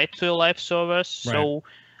 applied to live servers. Right. So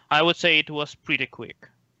I would say it was pretty quick.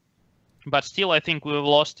 But still, I think we've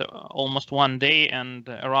lost almost 1 day and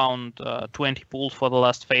around 20 pools for the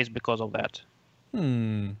last phase because of that.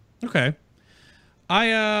 Okay.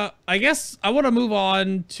 I guess I want to move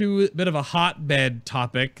on to a bit of a hotbed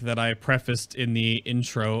topic that I prefaced in the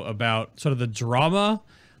intro about sort of the drama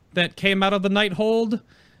that came out of the Nighthold,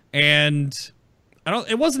 and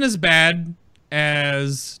it wasn't as bad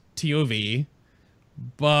as TOV,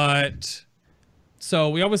 but so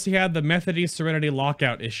we obviously had the Methody Serenity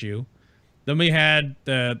lockout issue. Then we had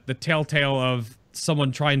the telltale of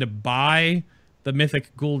someone trying to buy the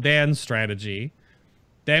Mythic Gul'dan strategy.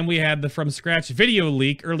 Then we had the from scratch video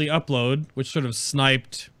leak early upload, which sort of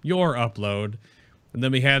sniped your upload. And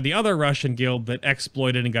then we had the other Russian guild that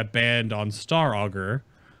exploited and got banned on Star Augur.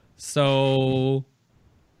 So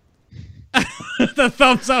the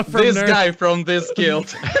thumbs up from this Nerf. guy from this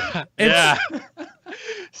guild. Yeah.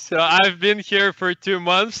 So I've been here for 2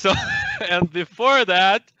 months, so and before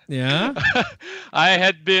that, Yeah. I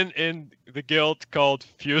had been in the guild called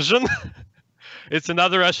Fusion. It's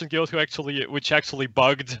another Russian guild which actually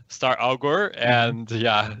bugged Star Augur, and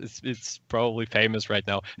yeah, it's probably famous right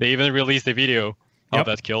now. They even released a video of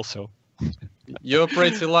that kill. So You're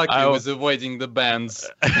pretty lucky with avoiding the bans.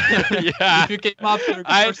 yeah, If you came after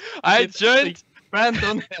I joined. banned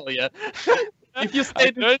on hell yeah. If you I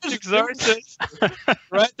stayed in joined Fusion, Exorcist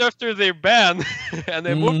right after their ban, and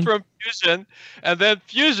they moved from Fusion, and then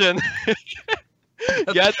Fusion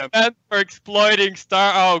got banned for exploiting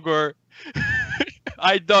Star Augur.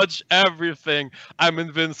 I dodge everything. I'm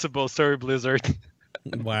invincible. Sorry, Blizzard.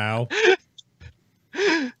 Wow.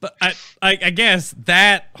 But I guess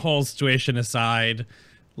that whole situation aside,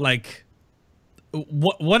 like,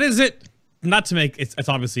 what is it? Not to make it's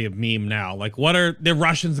obviously a meme now. Like, what are the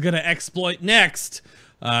Russians gonna exploit next?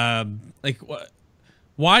 Like,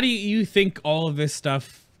 why do you think all of this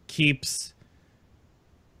stuff keeps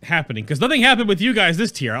happening? Because nothing happened with you guys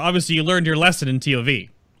this tier. Obviously, you learned your lesson in TOV.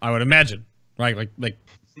 I would imagine, right? Like,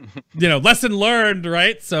 lesson learned,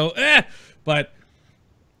 right? So, but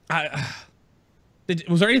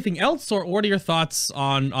was there anything else, or what are your thoughts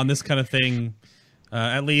on this kind of thing?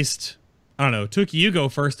 At least, I don't know. Tuki, you go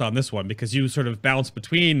first on this one because you sort of bounce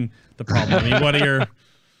between the problem. I mean, what are your?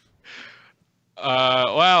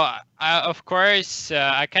 Well, of course,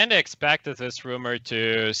 I kind of expected this rumor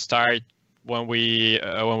to start when we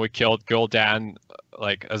killed Gul'dan,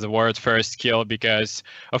 like as the world's first kill, because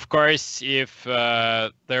of course, if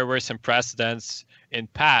there were some precedents in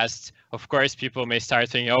past, of course, people may start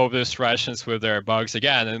thinking, oh, these Russians with their bugs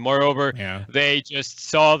again. And moreover, they just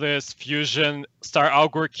saw this Fusion Star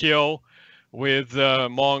Augur kill with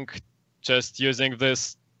Monk just using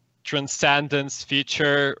this transcendence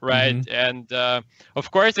feature, right? And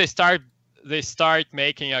of course, they start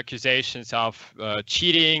making accusations of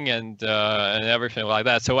cheating and everything like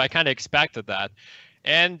that. So I kind of expected that.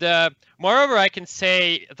 And moreover, I can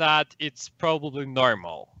say that it's probably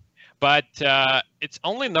normal. But it's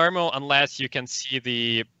only normal unless you can see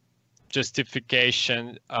the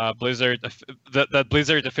justification that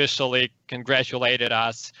Blizzard officially congratulated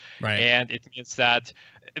us, Right. And it means that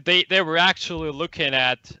they were actually looking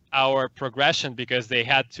at our progression because they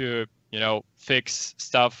had to fix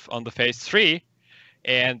stuff on the phase 3,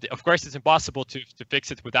 and of course it's impossible to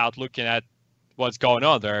fix it without looking at what's going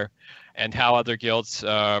on there and how other guilds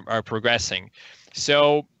are progressing.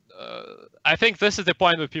 So I think this is the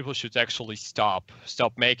point where people should actually stop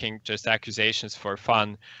making just accusations for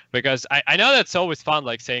fun, because I know that's always fun,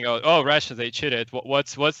 like saying, oh Russians, they cheated.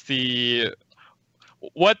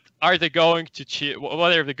 What are they going to cheat?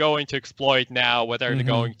 What are they going to exploit now? What are they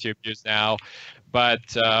going to abuse now?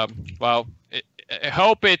 But well, I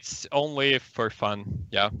hope it's only for fun.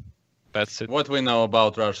 Yeah. That's it. What we know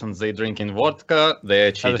about Russians, they drinking vodka,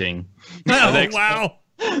 they're cheating. Oh, wow.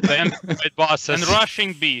 And, It bosses. and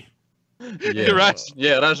rushing B. Yeah,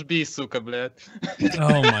 Rush B, suka, блядь.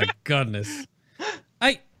 Oh my goodness.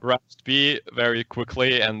 Rushed B very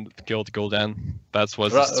quickly and killed Gul'dan. That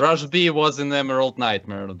was Rush B was in Emerald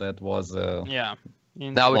Nightmare. That was Yeah.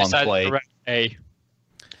 now we one decided play. to run A.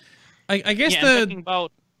 I guess Yeah, and talking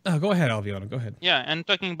about Oh, go ahead, Alviona. Go ahead. Yeah, and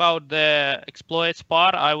talking about the exploits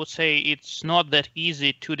part, I would say it's not that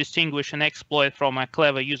easy to distinguish an exploit from a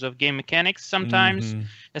clever use of game mechanics sometimes,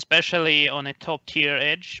 especially on a top tier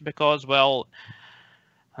edge, because, well,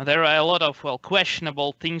 there are a lot of, well,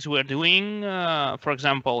 questionable things we're doing. For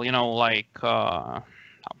example, like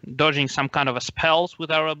dodging some kind of a spells with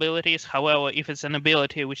our abilities. However, if it's an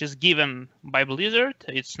ability which is given by Blizzard,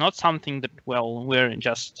 it's not something that, well, we're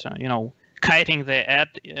just, kiting the ad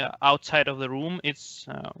outside of the room. It's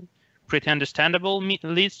pretty understandable,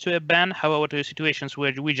 leads to a ban. However, to situations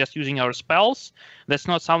where we're just using our spells, that's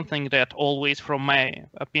not something that always, from my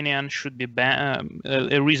opinion, should be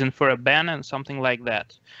a reason for a ban and something like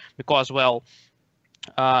that. Because, well,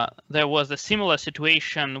 there was a similar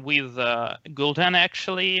situation with Gul'dan,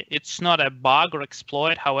 actually. It's not a bug or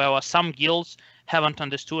exploit. However, some guilds haven't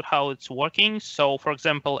understood how it's working. So, for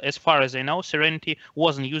example, as far as I know, Serenity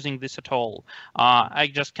wasn't using this at all.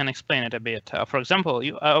 I just can explain it a bit. For example,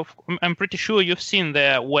 I'm pretty sure you've seen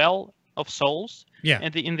the Well of Souls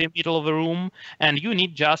in the middle of the room, and you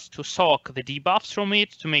need just to soak the debuffs from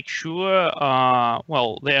it to make sure,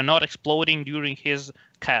 well, they are not exploding during his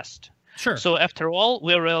cast. Sure. So after all,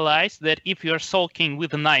 we realized that if you're soaking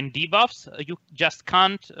with 9 debuffs, you just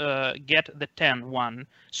can't get the 10 one.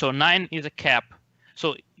 So 9 is a cap.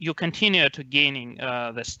 So you continue to gaining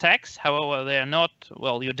the stacks. However, they are not,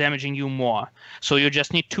 well, you're damaging you more. So you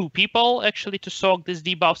just need 2 people actually to soak these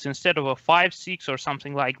debuffs instead of a 5, 6 or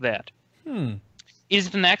something like that. Is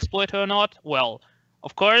it an exploit or not? Well,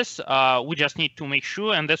 of course, we just need to make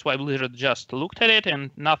sure, and that's why Blizzard just looked at it and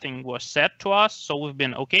nothing was said to us. So we've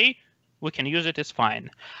been okay. We can use it, it's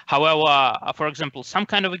fine. However, for example, some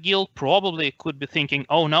kind of a guild probably could be thinking,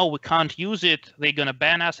 oh no, we can't use it, they're gonna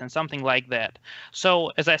ban us and something like that.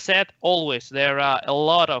 So, as I said, always there are a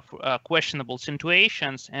lot of questionable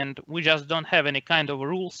situations, and we just don't have any kind of a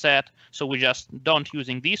rule set, so we just don't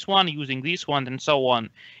using this one, and so on.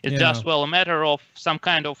 It's just, well, a matter of some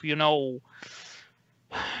kind of,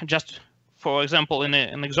 just... For example, in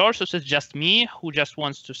Exorcist, it's just me who just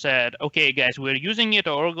wants to say, okay, guys, we're using it,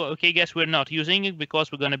 or okay, guys, we're not using it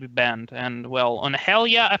because we're going to be banned. And, well, on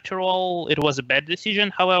Helya, after all, it was a bad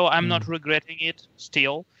decision. However, I'm not regretting it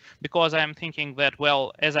still, because I'm thinking that,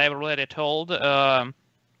 well, as I've already told,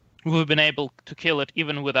 we've been able to kill it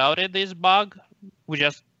even without this bug. We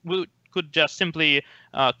could just simply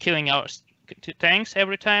killing our tanks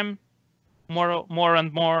every time, more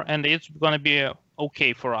and more, and it's going to be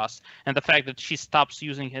okay for us. And the fact that she stops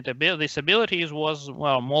using this abilities was,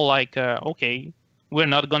 well, more like, okay, we're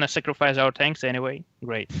not going to sacrifice our tanks anyway.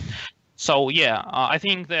 Great. So, yeah, I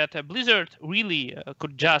think that Blizzard really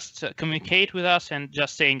could just communicate with us and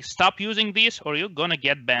just saying, stop using this or you're going to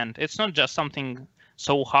get banned. It's not just something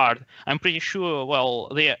so hard. I'm pretty sure, well,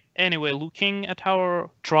 they're anyway looking at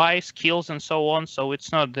our tries, kills, and so on, so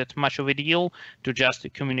it's not that much of a deal to just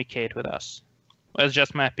communicate with us. That's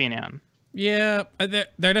just my opinion. Yeah, there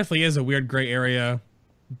definitely is a weird gray area,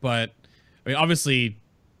 but I mean, obviously,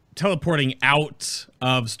 teleporting out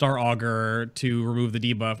of Star Augur to remove the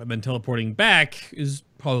debuff and then teleporting back is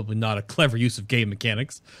probably not a clever use of game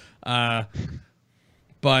mechanics. But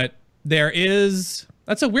there is...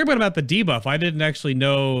 That's a weird one about the debuff. I didn't actually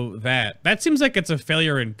know that. That seems like it's a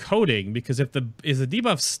failure in coding, because if the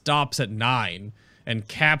debuff stops at 9 and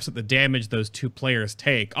caps at the damage those 2 players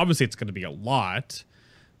take, obviously it's going to be a lot.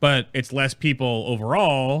 But it's less people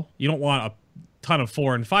overall. You don't want a ton of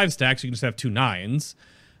 4 and 5 stacks. You can just have 2 9s.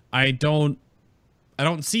 I don't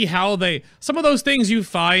see how they... Some of those things you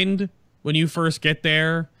find when you first get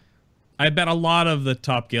there, I bet a lot of the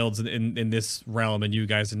top guilds in this realm, and you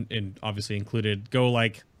guys in obviously included, go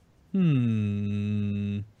like,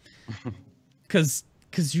 Because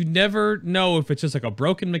you never know if it's just like a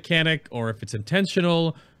broken mechanic, or if it's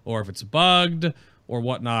intentional, or if it's bugged, or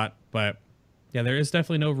whatnot. But... yeah, there is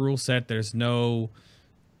definitely no rule set. There's no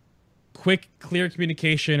quick, clear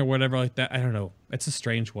communication or whatever like that. I don't know. It's a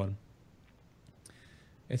strange one.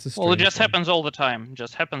 It's a strange Well, it just one. happens all the time. It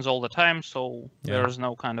just happens all the time, so there's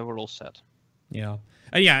no kind of rule set. Yeah.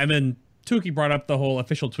 And then Tuki brought up the whole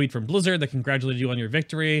official tweet from Blizzard that congratulated you on your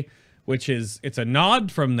victory, which is, it's a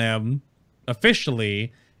nod from them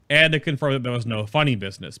officially, And they confirmed that there was no funny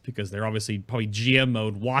business because they're obviously probably GM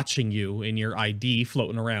mode watching you in your ID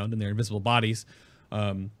floating around in their invisible bodies,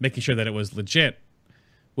 making sure that it was legit.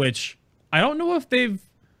 Which I don't know if they've.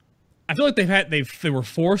 I feel like they were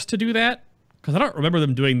forced to do that because I don't remember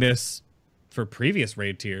them doing this for previous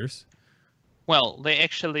raid tiers. Well, they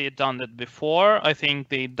actually done it before. I think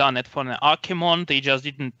they done it for an Archimon. They just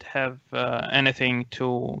didn't have anything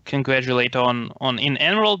to congratulate on in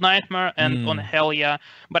Emerald Nightmare and on Helya.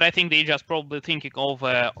 But I think they just probably thinking of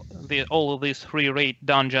all of these 3 raid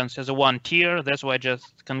dungeons as a one tier. That's why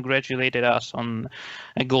just congratulated us on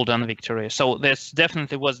a golden victory. So this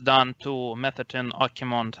definitely was done to Method and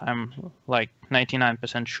Archimon. I'm like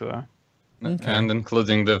 99% sure. Okay. And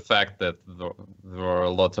including the fact that there were a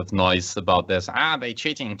lot of noise about this. They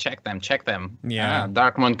cheating. Check them. Check them. Yeah.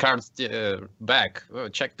 Darkmoon cards back. Oh,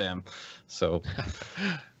 check them. So.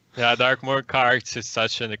 Yeah, Darkmoon cards is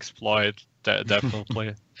such an exploit.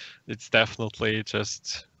 Definitely, it's definitely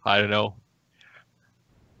just I don't know.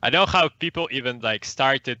 I know how people even like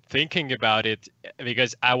started thinking about it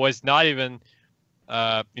because I was not even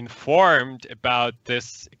informed about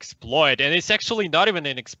this exploit, and it's actually not even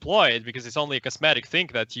an exploit because it's only a cosmetic thing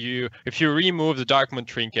that if you remove the Darkmoon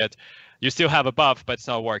trinket, you still have a buff, but it's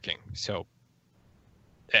not working. So,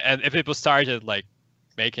 and if people started like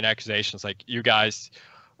making accusations like you guys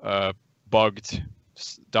bugged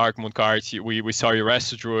Darkmoon cards, we saw your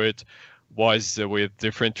Resto Druid was with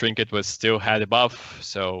different trinket but still had a buff,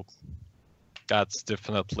 so that's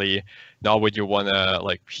definitely not what you want to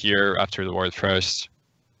like hear after the word first.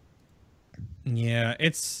 Yeah,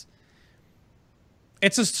 it's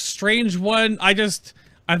a strange one. I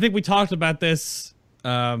think we talked about this,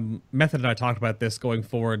 Method and I talked about this going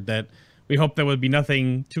forward, that we hope there would be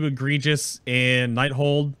nothing too egregious in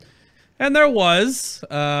Nighthold, and there was.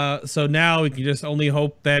 So now we can just only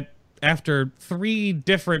hope that after 3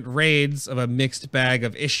 different raids of a mixed bag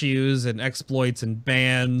of issues and exploits and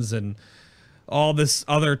bans and all this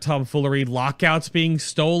other tomfoolery, lockouts being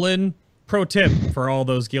stolen. Pro tip for all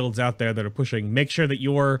those guilds out there that are pushing, make sure that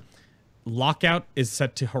your lockout is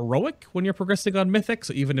set to heroic when you're progressing on mythic.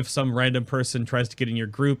 So even if some random person tries to get in your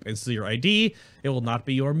group and steal your ID, it will not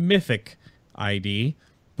be your mythic ID.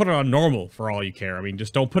 Put it on normal for all you care. I mean,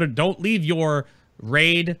 just don't leave your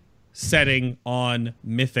raid setting on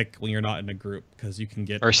mythic when you're not in a group because you can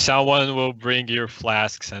get. Or someone will bring your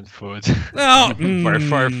flasks and food Oh,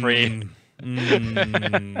 for free. I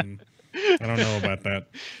don't know about that.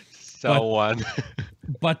 Someone,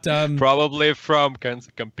 but probably from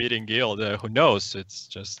competing guild. Who knows? It's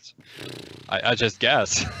just, I just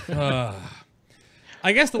guess.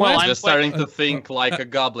 I guess I'm just starting to think like a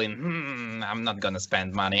goblin. I'm not gonna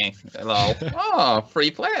spend money. Hello. Oh, free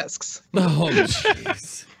flasks. Oh,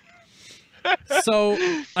 jeez. So,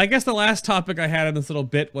 I guess the last topic I had in this little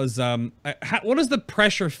bit was, what does the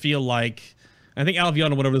pressure feel like? I think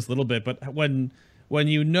Alviana went over this a little bit, but when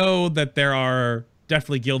you know that there are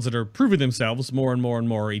definitely guilds that are proving themselves more and more and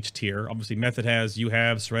more each tier. Obviously, Method has, you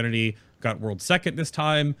have, Serenity got world second this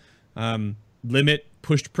time. Limit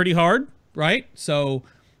pushed pretty hard, right? So,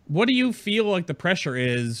 what do you feel like the pressure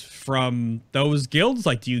is from those guilds?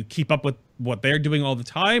 Like, do you keep up with what they're doing all the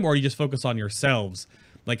time, or you just focus on yourselves?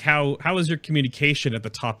 Like, how is your communication at the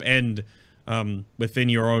top end within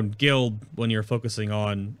your own guild when you're focusing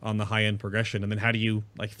on the high end progression, and then how do you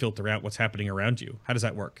like filter out what's happening around you? How does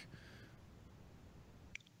that work?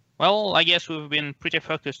 Well, I guess we've been pretty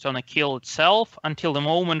focused on a kill itself until the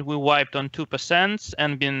moment we wiped on 2%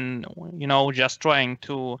 and been, just trying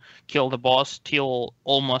to kill the boss till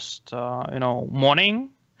almost,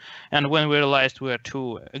 morning. And when we realized we were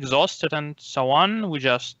too exhausted and so on, we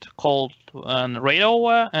just called a raid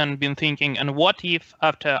over and been thinking, and what if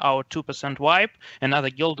after our 2% wipe,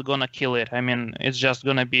 another guild gonna kill it? I mean, it's just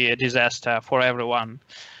gonna be a disaster for everyone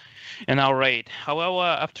in our raid.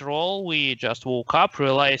 However, after all, we just woke up,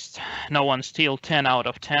 realized no one steal 10 out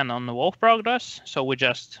of 10 on the Wolf progress, so we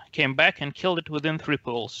just came back and killed it within 3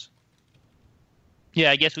 pulls. Yeah,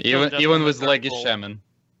 I guess we even with Leggy Shaman.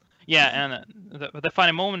 Yeah, and the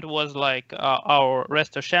funny moment was like our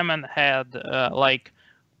Resto Shaman had like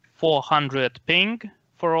 400 ping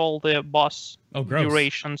for all the boss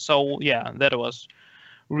duration. So yeah, that was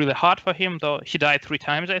really hard for him. Though he died 3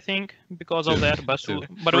 times, I think, because of that. But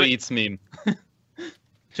it's meme.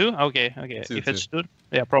 2? Okay. If it's 2,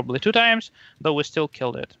 yeah, probably 2 times. Though we still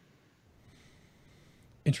killed it.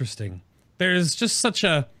 Interesting. There's just such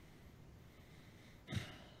a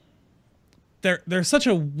there's such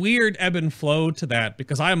a weird ebb and flow to that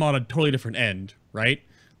because I'm on a totally different end, right?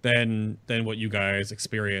 Than what you guys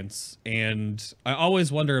experience. And I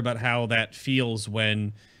always wonder about how that feels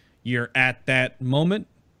when you're at that moment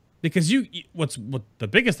because what the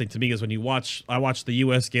biggest thing to me is when I watch the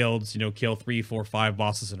U.S. guilds, kill 3, 4, 5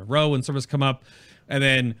 bosses in a row when servers come up, and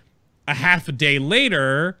then a half a day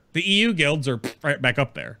later, the EU guilds are right back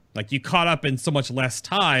up there. Like, you caught up in so much less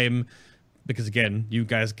time because, again, you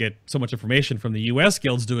guys get so much information from the U.S.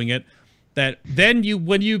 guilds doing it that then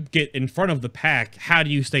when you get in front of the pack, how do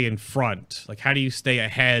you stay in front? Like, how do you stay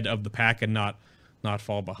ahead of the pack and not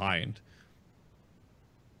fall behind?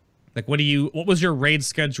 Like, what was your raid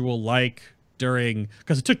schedule like during,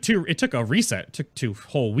 because it took a reset. It took 2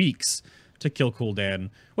 whole weeks to kill Kul'dan,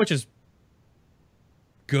 which is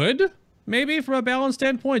good, maybe from a balance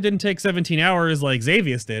standpoint. It didn't take 17 hours like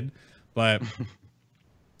Xavius did, but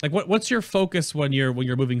like, what's your focus when you're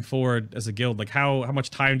moving forward as a guild? Like, how much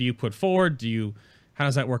time do you put forward? How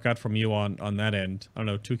does that work out from you on that end? I don't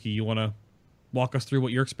know, Tuki, you want to walk us through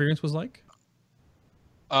what your experience was like?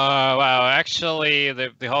 Well, actually,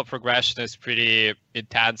 the whole progression is pretty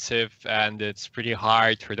intensive, and it's pretty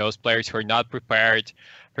hard for those players who are not prepared.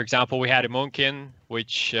 For example, we had a Munkin,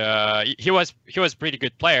 which he was a pretty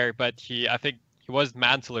good player, but I think he wasn't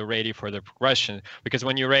mentally ready for the progression, because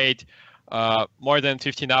when you raid more than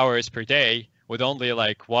 15 hours per day with only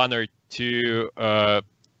like 1 or 2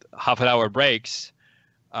 half-an-hour breaks,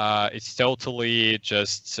 it's totally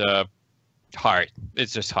just hard.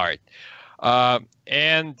 It's just hard.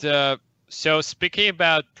 So speaking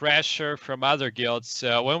about pressure from other guilds,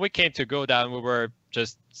 when we came to Gul'dan, we were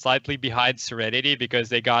just slightly behind Serenity because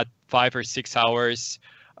they got 5 or 6 hours.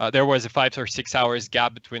 There was a 5 or 6 hours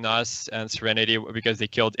gap between us and Serenity because they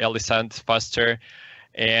killed Elisand faster.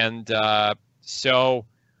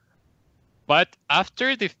 But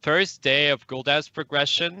after the first day of Gul'dan's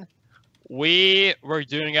progression, we were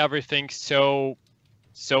doing everything so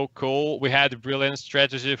cool. We had a brilliant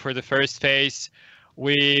strategy for the first phase.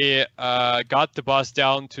 We got the boss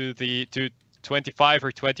down to 25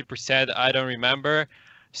 or 20%, I don't remember.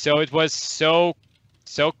 So it was so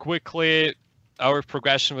quickly. Our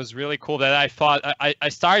progression was really cool that I thought I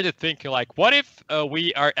started thinking, like, what if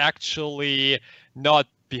we are actually not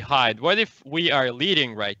behind? What if we are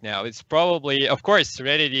leading right now? It's probably, of course,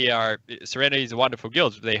 Serenity is a wonderful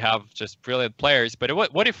guild. They have just brilliant players. But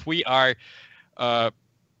what if we are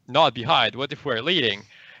not behind? What if we're leading?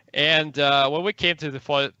 And when we came to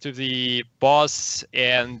the boss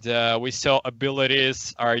and we saw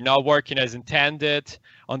abilities are not working as intended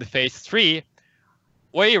on the phase 3,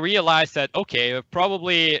 we realized that, okay,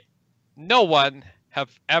 probably no one have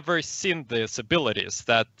ever seen these abilities,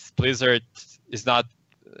 that Blizzard is not,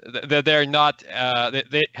 that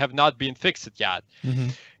they have not been fixed yet. Mm-hmm.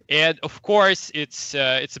 And of course, it's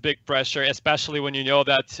a big pressure, especially when you know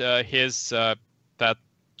that his that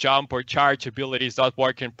jump or charge ability is not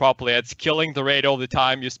working properly. It's killing the raid all the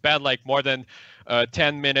time. You spend like more than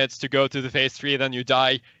 10 minutes to go to the phase 3, then you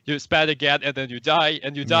die. You spend again, and then you die,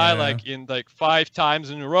 and you die like in like 5 times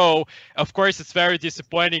in a row. Of course, it's very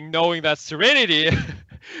disappointing knowing that Serenity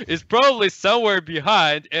is probably somewhere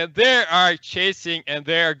behind, and they are chasing, and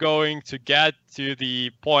they are going to get to the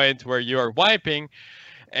point where you are wiping,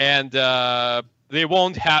 and they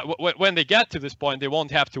won't have. When they get to this point, they won't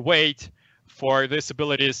have to wait for these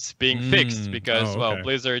abilities being fixed, because well,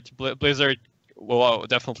 Blizzard will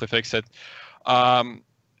definitely fix it.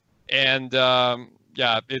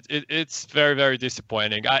 Yeah, it's very, very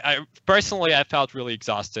disappointing. I personally, I felt really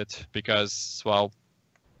exhausted because, well,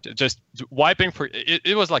 just wiping for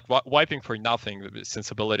it was like wiping for nothing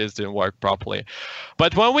since abilities didn't work properly.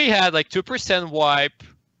 But when we had like 2% wipe,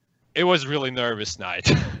 it was really nervous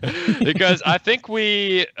night because I think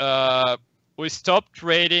we stopped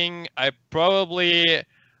raiding. I probably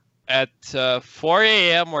at 4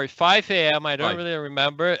 a.m. or 5 a.m. I don't really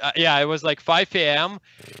remember. Yeah, it was like 5 a.m.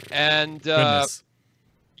 And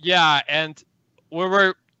yeah, and we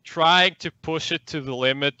were trying to push it to the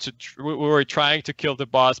limit. We were trying to kill the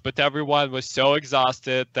boss, but everyone was so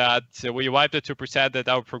exhausted that we wiped the 2% that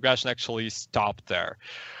our progression actually stopped there.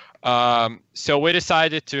 So we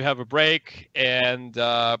decided to have a break, and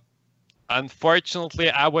unfortunately,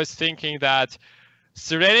 I was thinking that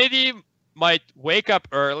Serenity might wake up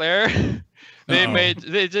earlier.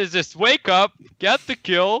 They just wake up, get the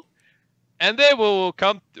kill, and they will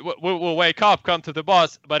wake up, come to the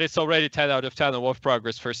boss, but it's already 10 out of 10 on Wolf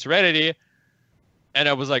progress for Serenity. And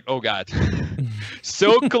I was like, oh god.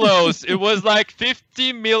 So close. It was like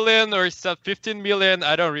 50 million or 15 million,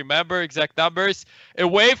 I don't remember exact numbers,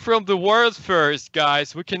 away from the world first,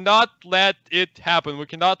 guys. We cannot let it happen. We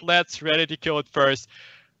cannot let Serenity kill it first.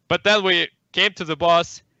 But then we came to the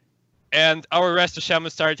boss, and our Rest of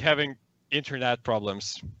Shaman started having internet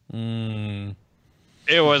problems.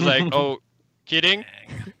 It was like, oh, kidding?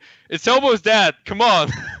 It's almost dead. Come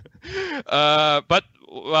on. But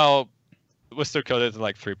well, we still killed it in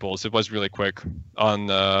like 3 pulls. It was really quick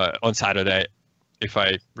on Saturday, if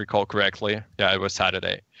I recall correctly. Yeah, it was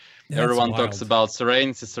Saturday. That's Everyone wild. talks about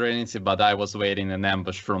Serenity, but I was waiting an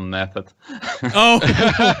ambush from Method. Oh,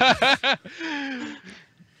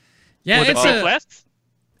 yeah, With the it's quick a, blasts?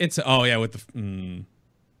 it's a, oh yeah, with the,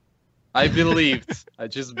 I believed. I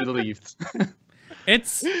just believed.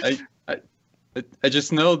 it's I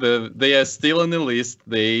just know that they are still on the list.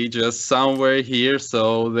 They just somewhere here,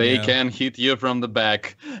 so they Yeah. can hit you from the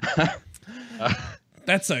back.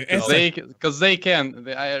 that's a, it's a Because they can.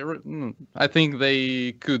 I think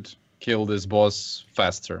they could kill this boss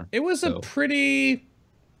faster. It was So. a pretty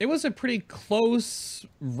close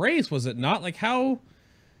race, was it not? Like how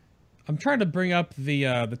I'm trying to bring up the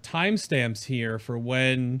timestamps here for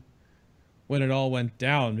when it all went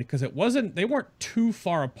down, because they weren't too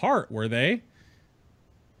far apart, were they?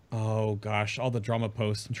 Oh gosh, all the drama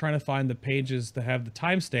posts. I'm trying to find the pages that have the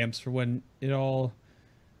timestamps for when it all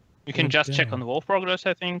You can went just check down. on the Wolf progress,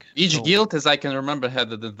 I think. Each So- guild, as I can remember,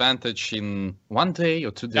 had an advantage in 1 day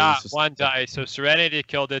or 2 days. Yeah, or one something. day. So Serenity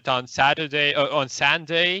killed it on Saturday, on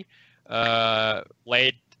Sunday,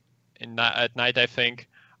 late at night, I think.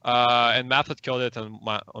 And Method killed it on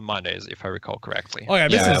Mondays, if I recall correctly. Oh yeah,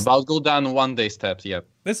 Yeah, about go down 1 day steps. Yeah.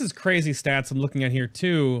 this is crazy stats I'm looking at here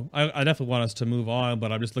too. I definitely want us to move on,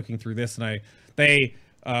 but I'm just looking through this, and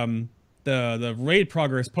the raid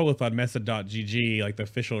progress post on method.gg, like the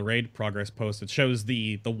official raid progress post, it shows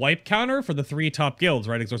the wipe counter for the 3 top guilds,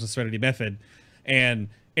 right? Exorcist, Serenity, Method, and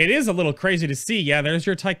it is a little crazy to see. Yeah, there's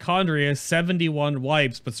your Tichondria, 71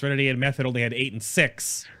 wipes, but Serenity and Method only had 8 and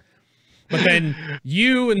 6. But then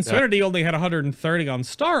you and Serenity only had 130 on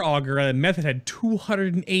Star Augur, and Method had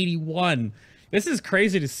 281. This is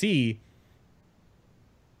crazy to see.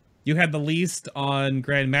 You had the least on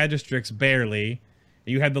Grand Magistrix, barely.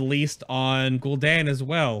 You had the least on Gul'dan as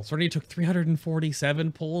well. Serenity took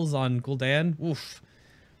 347 pulls on Gul'dan. Oof.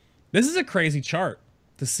 This is a crazy chart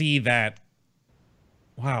to see that.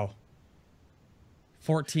 Wow.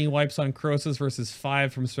 14 wipes on Croesus versus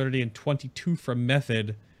 5 from Serenity and 22 from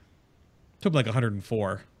Method. Took like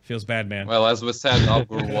 104. Feels bad, man. Well, as we said,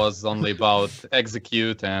 Augur was only about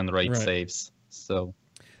execute and raid Right. saves. So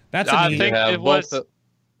That's I a neat- think have it was. both,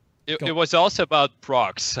 It was also about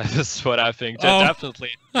procs. That's what I think. Oh.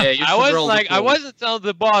 Definitely. yeah, you I should was roll the like, I full. wasn't on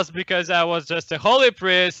the boss because I was just a holy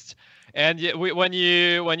priest. And when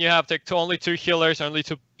you have like only 2 healers, only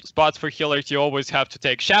 2 spots for healers, you always have to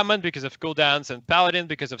take shaman because of cooldowns and paladin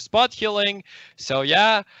because of spot healing. So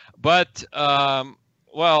yeah, but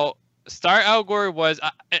well, Star Augur was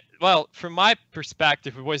well, from my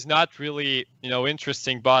perspective, it was not really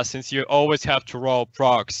interesting boss, since you always have to roll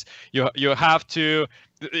procs. You have to.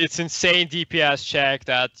 It's insane DPS check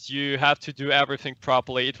that you have to do everything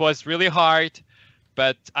properly. It was really hard,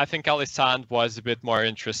 but I think Alisand was a bit more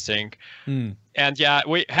interesting. Hmm. And yeah,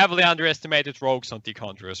 we heavily underestimated rogues on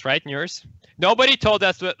Tichondrius, right, Nurs? Nobody told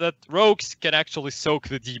us that rogues can actually soak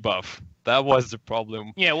the debuff. That was the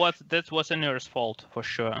problem. Yeah, that was Anir's fault for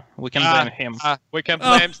sure. We can Ah, blame him. We can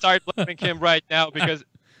Oh. start blaming him right now because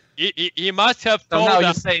he must have So told now you're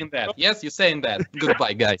us. saying that. Yes, you're saying that.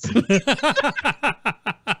 Goodbye, guys.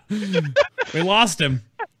 We lost him.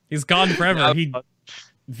 He's gone forever. Yeah, He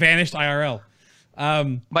vanished IRL.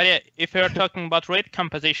 But yeah, if you're talking about raid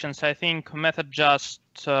compositions, I think Method just,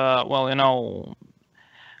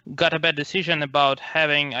 got a bad decision about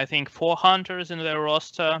having, I think, 4 hunters in their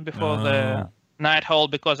roster before the Night Hall,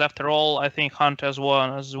 because after all, I think hunters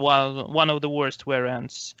was one of the worst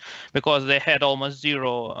variants, because they had almost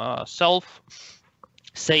 0 self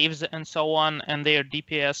saves and so on, and their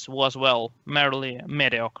DPS was, well, merely a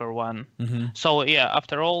mediocre one. Mm-hmm. So yeah,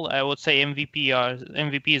 after all, I would say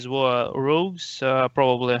MVPs were rogues,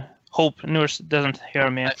 probably. Hope Nurse doesn't hear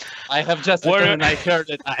me. I have just Warrior- and I heard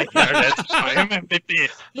it. I heard it. I'm MVP.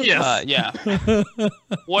 Yes. Yeah.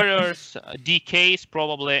 Warriors, DKs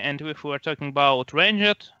probably, and if we're talking about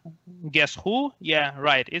ranged, guess who? Yeah,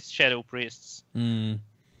 right, it's Shadow Priests. Mm.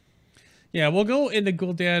 Yeah, we'll go into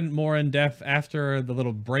Gul'dan more in depth after the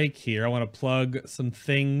little break here. I want to plug some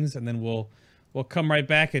things, and then we'll come right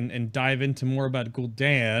back and dive into more about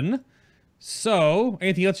Gul'dan. So,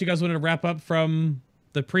 anything else you guys wanted to wrap up from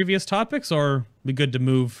the previous topics, or we good to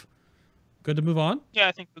move? Good to move on? Yeah,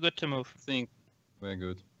 I think we're good to move. I think we're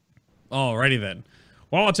good. Alrighty then.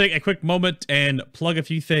 Well, I'll take a quick moment and plug a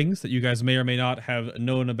few things that you guys may or may not have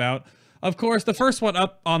known about. Of course, the first one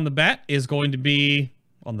up on the bat is going to be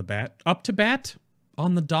on the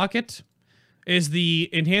docket is the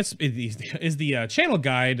channel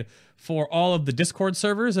guide for all of the Discord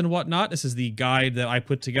servers and whatnot. This is the guide that I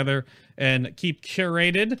put together and keep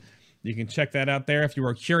curated. You can check that out there if you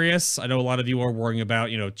are curious. I know a lot of you are worrying about,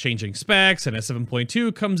 changing specs, and as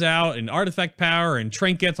 7.2 comes out, and artifact power, and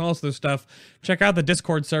trinkets, and all this other stuff. Check out the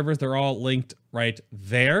Discord servers. They're all linked right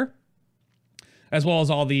there. As well as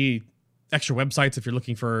all the extra websites if you're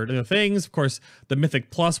looking for other things. Of course, the Mythic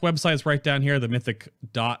Plus website is right down here. The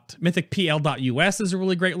mythicpl.us is a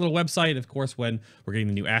really great little website, of course, when we're getting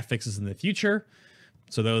the new affixes in the future.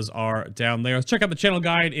 So those are down there. Check out the channel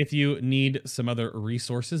guide if you need some other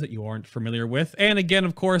resources that you aren't familiar with. And again,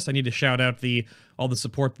 of course, I need to shout out all the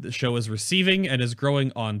support that the show is receiving and is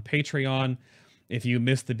growing on Patreon. If you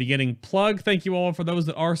missed the beginning plug, thank you all for those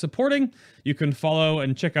that are supporting. You can follow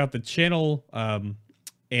and check out the channel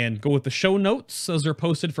and go with the show notes. Those are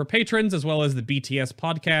posted for patrons, as well as the BTS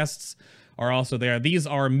podcasts are also there. These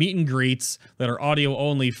are meet and greets that are audio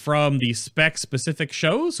only from the spec-specific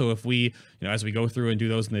shows. So if we, as we go through and do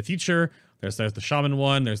those in the future, there's the Shaman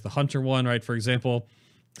one, there's the Hunter one, right, for example.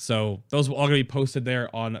 So those will all going to be posted there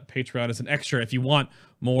on Patreon as an extra. If you want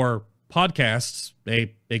more podcasts,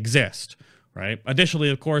 they exist, right? Additionally,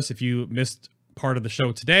 of course, if you missed part of the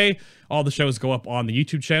show today, all the shows go up on the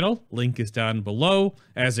YouTube channel. Link is down below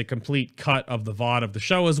as a complete cut of the VOD of the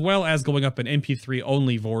show, as well as going up in MP3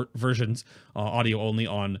 only versions, audio only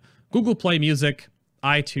on Google Play Music,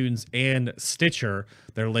 iTunes, and Stitcher.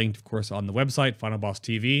 They're linked, of course, on the website, Final Boss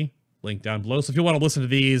TV, link down below. So if you want to listen to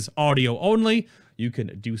these audio only, you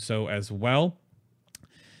can do so as well.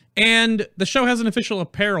 And the show has an official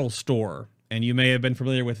apparel store, and you may have been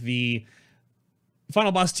familiar with the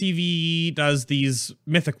Final Boss TV does these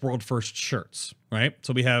Mythic World First shirts, right?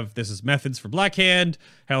 So we have, this is Methods for Blackhand,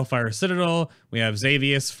 Hellfire Citadel, we have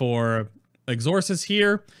Xavius for Exorcist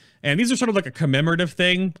here, and these are sort of like a commemorative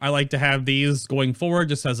thing. I like to have these going forward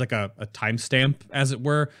just as like a timestamp, as it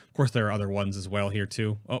were. Of course, there are other ones as well here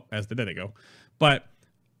too. Oh, there they go. But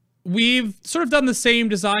we've sort of done the same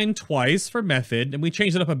design twice for Method, and we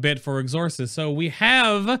changed it up a bit for Exorcist. So we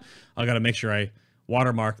have, I gotta make sure I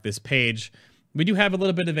watermark this page. We do have a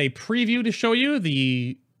little bit of a preview to show you.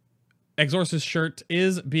 The Exorcist shirt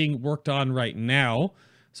is being worked on right now.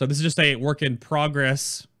 So this is just a work in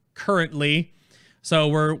progress currently. So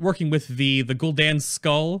we're working with the Gul'dan's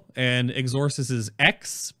skull and Exorcist's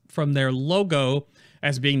X from their logo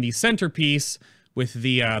as being the centerpiece, with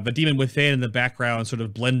the demon within in the background sort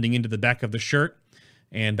of blending into the back of the shirt.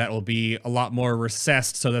 And that will be a lot more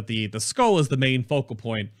recessed so that the skull is the main focal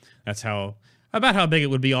point. That's about how big it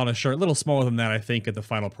would be on a shirt. A little smaller than that, I think, at the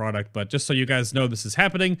final product. But just so you guys know this is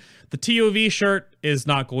happening, the TOV shirt is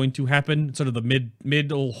not going to happen. It's sort of the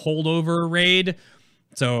middle holdover raid.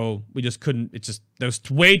 So we just couldn't, there's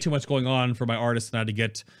way too much going on for my artist and I to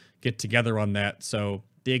get together on that. So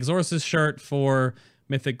the Exorcist shirt for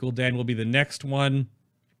Mythic Gul'dan will be the next one.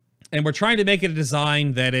 And we're trying to make it a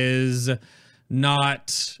design that is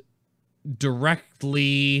not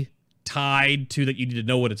directly tied to that you need to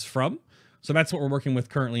know what it's from. So that's what we're working with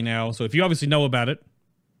currently now. So if you obviously know about it,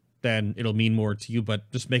 then it'll mean more to you,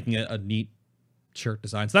 but just making a neat shirt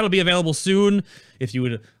design. So that'll be available soon if you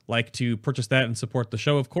would like to purchase that and support the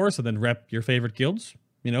show, of course, and then rep your favorite guilds.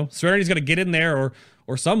 Serenity's got to get in there,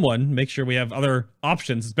 or someone, make sure we have other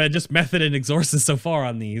options. It's been just Method and Exorcist so far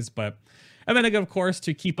on these, and then, of course,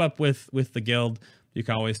 to keep up with the guild, you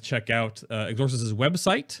can always check out Exorcist's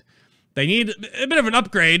website. They need a bit of an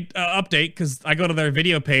update, because I go to their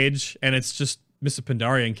video page, and it's just Mists of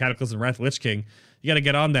Pandaria and Cataclysm and Wrath of the Lich King. You gotta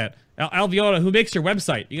get on that. Alviona, who makes your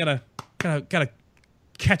website? You gotta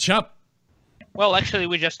catch up. Well, actually,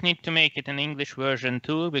 we just need to make it an English version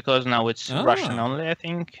too, because now it's Russian only, I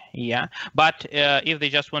think. Yeah. But if they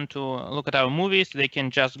just want to look at our movies, they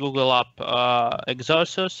can just Google up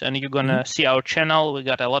Exorcist, and you're gonna see our channel. We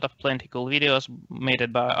got a lot of plenty cool videos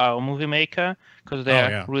made by our movie maker, because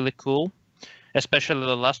they're really cool. Especially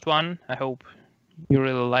the last one. I hope you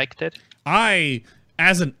really liked it.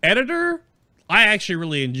 As an editor, I actually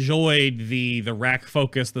really enjoyed the rack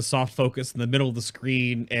focus, the soft focus in the middle of the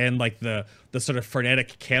screen, and like the sort of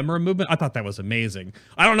frenetic camera movement. I thought that was amazing.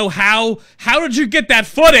 I don't know how did you get that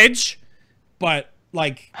footage, but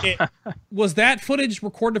like was that footage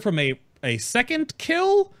recorded from a second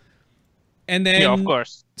kill and then of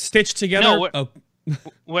course stitched together? No,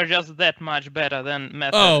 we're just that much better than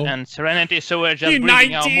Method and Serenity, so we're just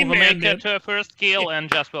bringing our movie maker to a first kill, and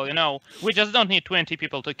just, we just don't need 20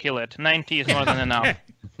 people to kill it. 90 is more than enough.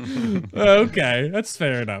 Okay, that's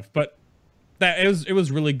fair enough. But it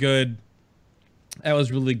was really good. That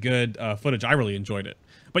was really good footage. I really enjoyed it.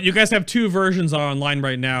 But you guys have two versions online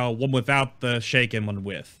right now, one without the shake and one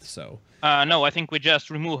with, so... No, I think we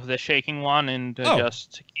just removed the shaking one and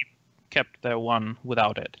just kept the one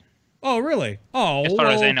without it. Oh, really? Oh, as far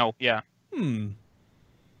as I know, yeah.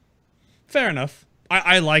 Fair enough.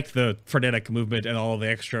 I like the frenetic movement and all of the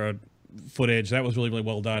extra footage. That was really, really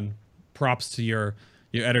well done. Props to your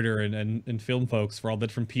editor and film folks for all the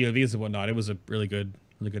different POVs and whatnot. It was a really good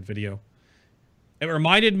video. It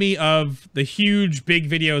reminded me of the huge, big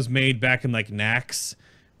videos made back in like Nax,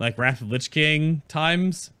 like Wrath of Lich King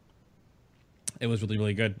times. It was really,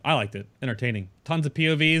 really good. I liked it. Entertaining. Tons of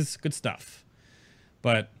POVs. Good stuff.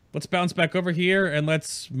 But let's bounce back over here and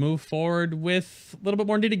let's move forward with a little bit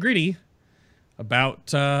more nitty-gritty about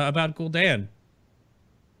Gul'dan.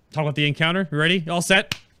 Talk about the encounter. You ready? All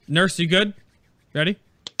set? Nurse, you good? Ready?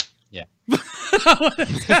 Yeah.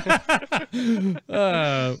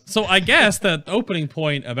 So I guess the opening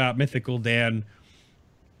point about Mythic Gul'dan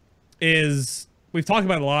is we've talked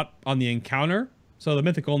about it a lot on the encounter, so the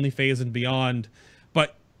Mythic only phase and beyond.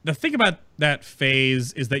 But the thing about that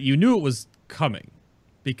phase is that you knew it was coming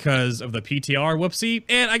because of the PTR whoopsie,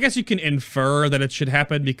 and I guess you can infer that it should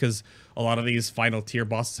happen because a lot of these final tier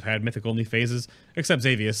bosses have had Mythic only phases, except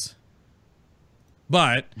Xavius.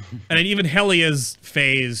 But, and then even Helia's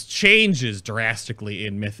phase changes drastically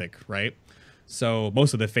in Mythic, right? So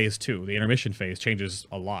most of the phase 2, the intermission phase, changes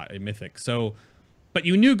a lot in Mythic. So, but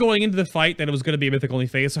you knew going into the fight that it was going to be a Mythic only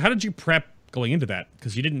phase. So how did you prep going into that?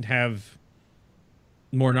 Because you didn't have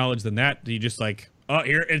more knowledge than that. You just like, oh,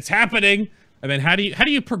 here it's happening. And then how do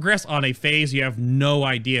you progress on a phase you have no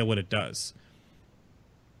idea what it does?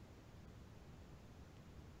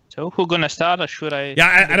 So who gonna start, or should I?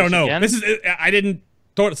 Yeah, I don't know. Again? This is I didn't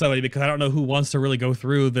throw it to somebody because I don't know who wants to really go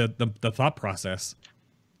through the thought process.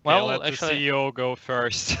 Well, let actually, the CEO go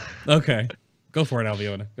first. Okay, go for it,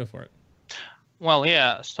 Albiona. Go for it. well,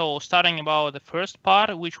 yeah. So starting about the first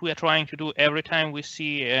part, which we are trying to do every time we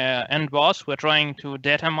see end boss, we're trying to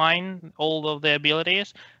data mine all of the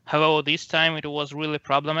abilities. However, this time it was really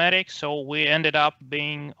problematic, so we ended up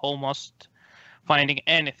being almost finding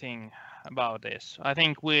anything about this. I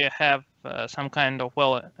think we have some kind of,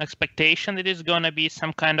 well, expectation that it's going to be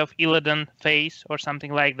some kind of Illidan phase or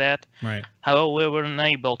something like that. Right. However, we were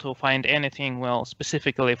unable to find anything, well,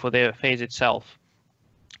 specifically for the phase itself.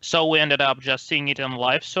 So we ended up just seeing it on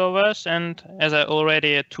live servers, and as I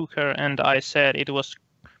already took her and I said, it was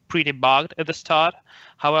pretty bugged at the start.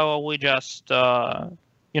 However, we just, after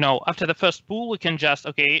the first pool, we can just,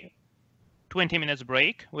 20 minutes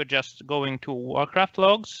break. We're just going to Warcraft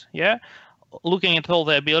logs, yeah, looking at all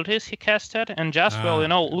the abilities he casted, and just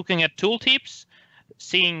looking at tooltips,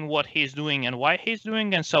 seeing what he's doing and why he's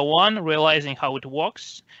doing, and so on, realizing how it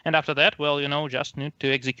works. And after that, just need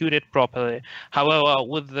to execute it properly. However,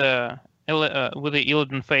 with the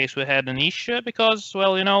Illidan phase, we had an issue because,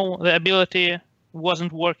 the ability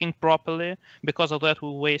wasn't working properly. Because of that, we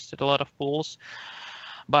wasted a lot of pools.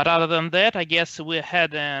 But other than that, I guess we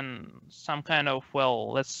had some kind of,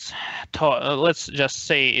 let's just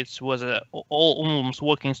say it was a almost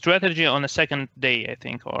working strategy on the second day, I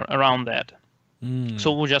think, or around that.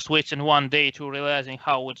 So we just waiting one day to realizing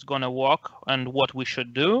how it's going to work and what we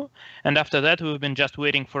should do. And after that, we've been just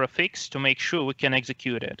waiting for a fix to make sure we can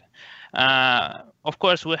execute it. Of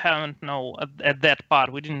course, we haven't know at that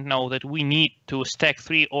part, we didn't know that we need to stack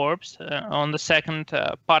 3 orbs on the second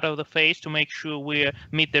part of the phase to make sure we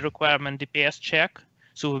meet the requirement DPS check.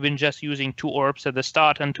 So we've been just using 2 orbs at the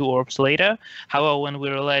start and 2 orbs later. However, when we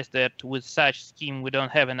realized that with such scheme we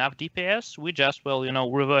don't have enough DPS, we just,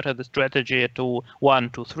 reverted the strategy to 1,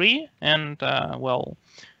 2, 3, and,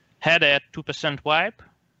 had a 2% wipe.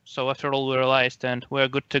 So after all, we realized and we're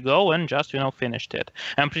good to go and just, finished it.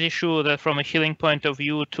 I'm pretty sure that from a healing point of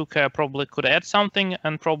view, Tuka probably could add something,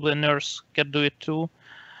 and probably Nurse could do it too.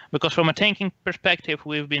 Because from a tanking perspective,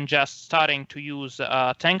 we've been just starting to use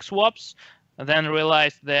tank swaps, then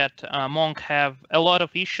realized that Monk have a lot of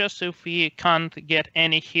issues if we can't get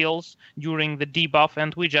any heals during the debuff,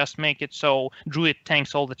 and we just make it so Druid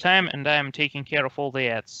tanks all the time, and I am taking care of all the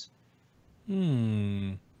ads.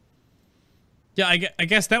 Yeah, I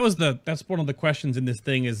guess that's one of the questions in this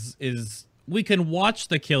thing is we can watch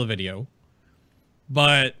the kill video,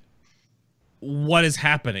 but what is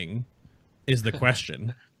happening is the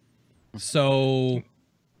question. So,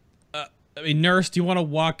 Nurse, do you want to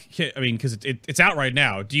walk? I mean, because it's out right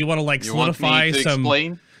now. Do you want to solidify some?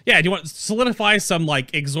 Explain? Yeah, do you want to solidify some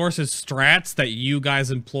Exorcist strats that you guys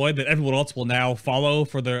employed that everyone else will now follow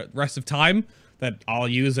for the rest of time? That I'll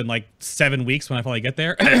use in 7 weeks when I finally get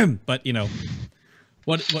there. But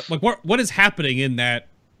what is happening in that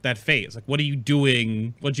phase? What are you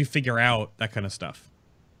doing? What did you figure out? That kind of stuff.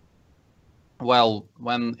 Well,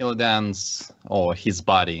 when Illidan's or his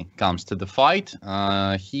body comes to the fight,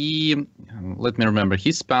 he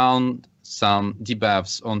spawned some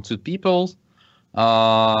debuffs on 2 people,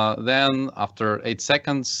 Then after 8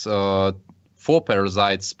 seconds, 4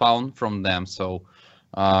 parasites spawn from them. So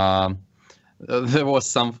there was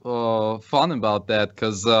some fun about that,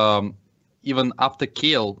 because even after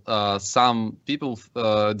kill, some people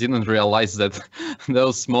didn't realize that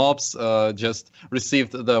those mobs just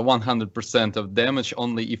received the 100% of damage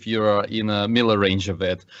only if you're in a melee range of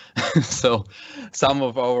it. So some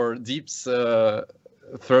of our deeps thought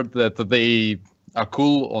that they are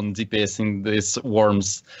cool on DPSing these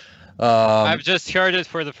worms. I've just heard it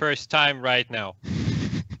for the first time right now.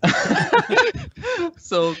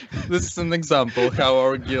 So this is an example how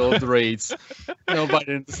our guild rates.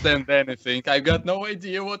 Nobody understands anything. I got no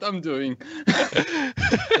idea what I'm doing.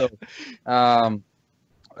 So,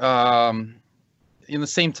 in the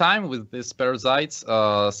same time with these parasites,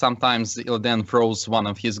 sometimes Illidan throws one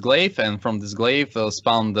of his glaive, and from this glaive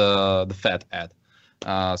spawn the fat ad.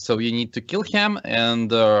 So you need to kill him,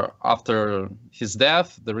 and after his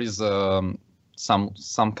death, there is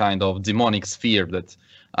some kind of demonic sphere that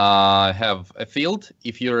have a field.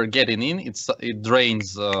 If you're getting in, it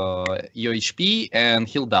drains your HP and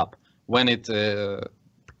healed up. When it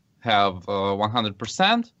have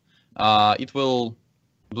 100%, it will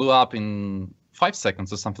blow up in 5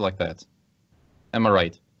 seconds or something like that. Am I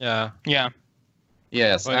right? Yeah. Yeah.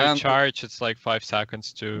 Yes. When you charge, it's like 5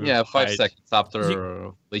 seconds to 5 hide. seconds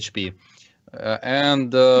after HP.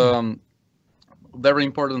 And very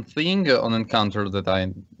important thing on encounter that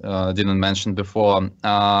I didn't mention before.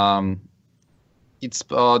 It's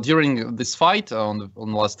during this fight on the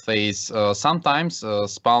last phase. Sometimes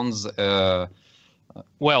spawns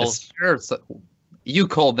Wells. You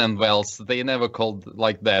call them wells. They never called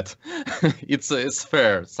like that. It's a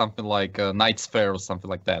sphere, something like a night sphere or something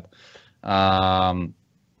like that.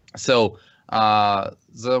 So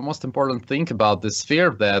the most important thing about this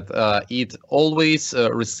sphere that it always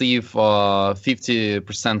receive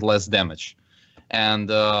 50% less damage,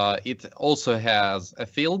 and it also has a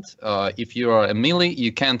field. If you are a melee,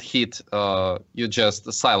 you can't hit. You're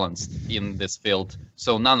just silenced in this field,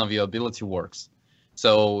 so none of your ability works.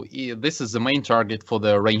 So this is the main target for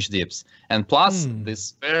the range dips, and plus this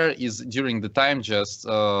sphere is during the time just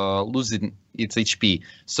losing its HP.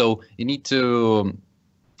 So you need to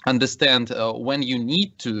understand when you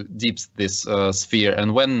need to dip this sphere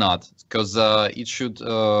and when not, because it should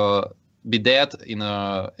be dead in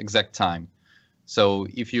a exact time. So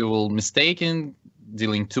if you will mistaken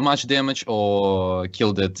dealing too much damage or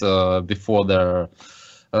killed it before the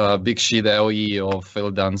big shit AoE of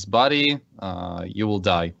Illidan's body, you will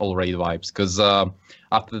die, all raid vibes, because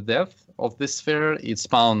after the death of this sphere, it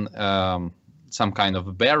spawned some kind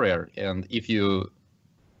of barrier, and if you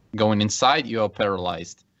going inside, you are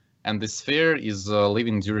paralyzed. And the sphere is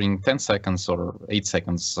living during 10 seconds or 8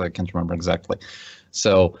 seconds, I can't remember exactly.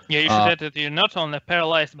 So yeah, you should add that you're not only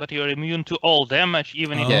paralyzed, but you're immune to all damage,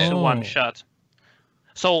 even if it's a one shot.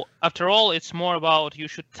 So after all, it's more about you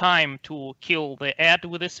should time to kill the ad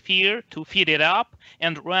with a sphere, to feed it up,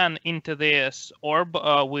 and run into this orb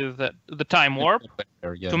with the time warp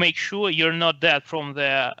to make sure you're not dead from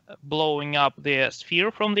the blowing up the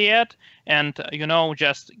sphere from the ad, and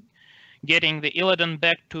just getting the Illidan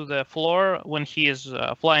back to the floor when he is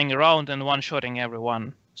flying around and one-shotting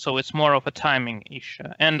everyone. So it's more of a timing issue.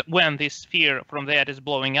 And when this sphere from the ad is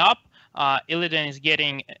blowing up, Illidan is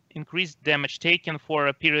getting increased damage taken for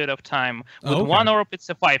a period of time. With one orb, it's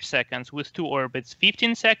 5 seconds. With 2 orbs, it's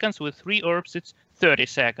 15 seconds. With 3 orbs, it's 30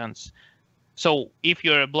 seconds. So if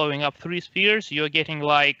you're blowing up 3 spheres, you're getting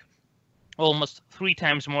like almost 3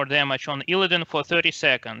 times more damage on Illidan for 30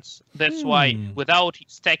 seconds. That's why without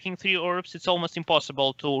stacking 3 orbs, it's almost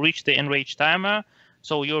impossible to reach the enrage timer.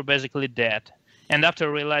 So you're basically dead. And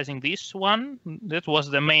after realizing this one, that was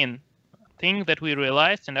the main thing that we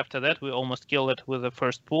realized, and after that we almost killed it with the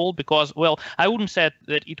first pool, because, well, I wouldn't say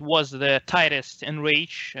that it was the tightest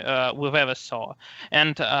enrage we've ever saw.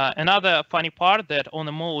 And another funny part, that on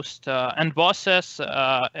the most end bosses,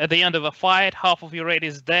 at the end of a fight, half of your raid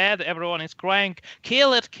is dead, everyone is crying,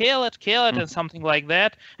 kill it, kill it, kill it, and something like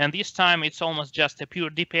that. And this time it's almost just a pure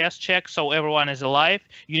DPS check, so everyone is alive.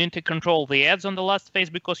 You need to control the ads on the last phase,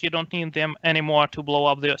 because you don't need them anymore to blow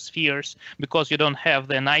up the spheres, because you don't have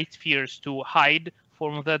the night spheres to hide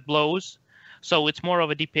from that blows. So it's more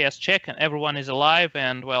of a DPS check, and everyone is alive,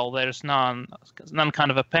 and, well, there's none kind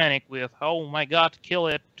of a panic with, oh my god, kill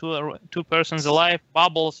it, two persons alive,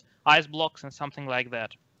 bubbles, ice blocks, and something like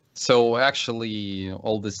that. So actually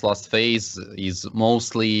all this last phase is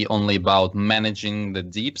mostly only about managing the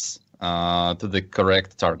deeps to the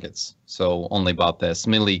correct targets. So only about the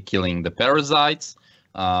melee killing the parasites,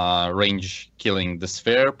 range killing the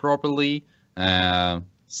sphere properly,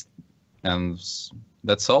 And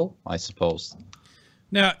that's all, I suppose.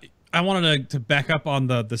 Now, I wanted to back up on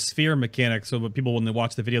the sphere mechanic so that people, when they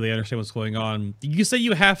watch the video, they understand what's going on. You say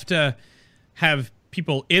you have to have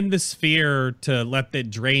people in the sphere to let it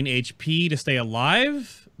drain HP to stay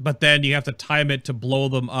alive, but then you have to time it to blow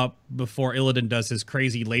them up before Illidan does his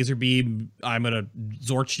crazy laser beam, I'm gonna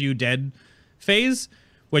Zorch you dead phase,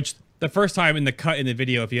 which the first time in the cut in the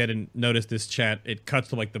video, if you hadn't noticed this, chat, it cuts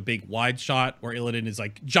to like the big wide shot where Illidan is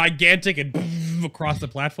like gigantic and across the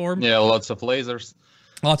platform. Yeah, lots of lasers.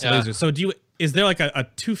 Lots of lasers. So is there like a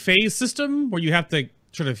two-phase system where you have to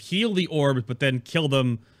sort of heal the orbs but then kill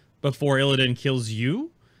them before Illidan kills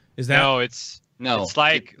you? Is that No, it's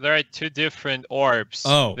like there are two different orbs.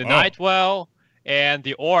 Oh, the Nightwell and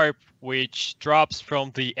the orb which drops from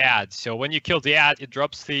the ad. So when you kill the ad, it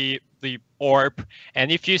drops the orb,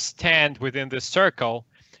 and if you stand within the circle,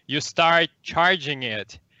 you start charging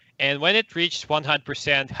it. And when it reaches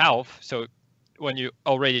 100% health, so when you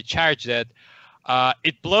already charged it,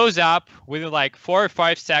 it blows up within like 4 or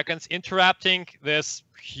 5 seconds, interrupting this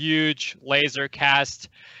huge laser cast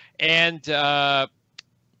and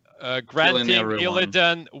granting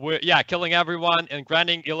Illidan, killing everyone and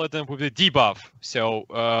granting Illidan with a debuff. So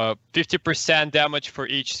 50% damage for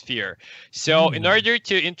each sphere. So in order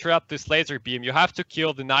to interrupt this laser beam, you have to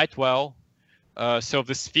kill the Nightwell. So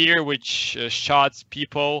the sphere which shots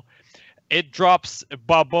people, it drops a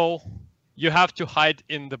bubble. You have to hide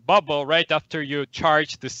in the bubble right after you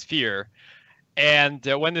charge the sphere. And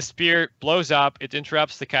when the sphere blows up, it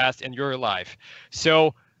interrupts the cast and you're alive.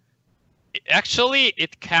 So actually,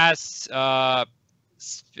 it casts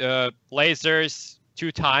lasers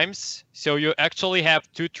 2 times. So you actually have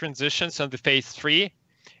 2 transitions on the phase 3,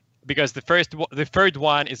 because the third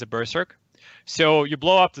one is a berserk. So you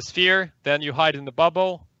blow up the sphere, then you hide in the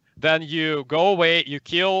bubble, then you go away, you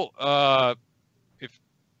kill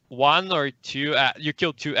one or two. You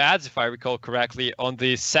kill 2 ads, if I recall correctly, on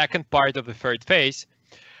the second part of the third phase.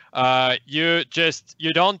 You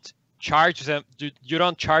don't charge them. You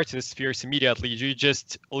don't charge the spheres immediately. You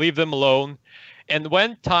just leave them alone. And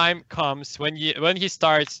when time comes, when he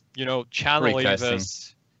starts, channeling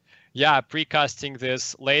this, precasting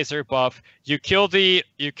this laser buff, you kill the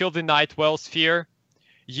Nightwell sphere.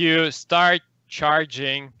 You start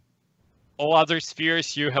charging all other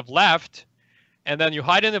spheres you have left, and then you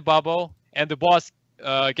hide in the bubble, and the boss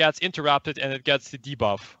gets interrupted, and it gets the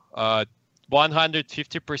debuff.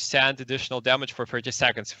 150% additional damage for 30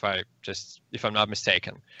 seconds, if I'm not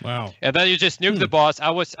mistaken. Wow. And then you just nuke the boss. I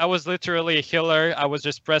was literally a healer. I was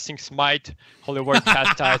just pressing Smite, Holy Word,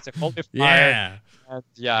 Chastise, and Holy Fire. And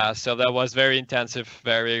so that was very intensive,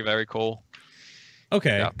 very, very cool.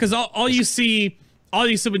 Okay, because all you see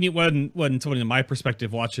when someone in my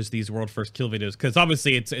perspective watches these world first kill videos, because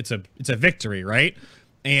obviously it's a victory, right?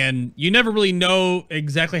 And you never really know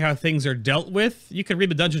exactly how things are dealt with. You can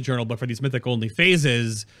read the dungeon journal, but for these mythic only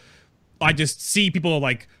phases, I just see people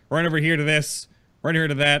like run over here to this, run here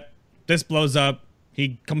to that. This blows up.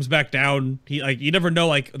 He comes back down. You never know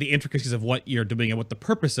like the intricacies of what you're doing and what the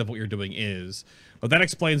purpose of what you're doing is. But that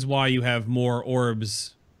explains why you have more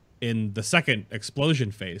orbs in the second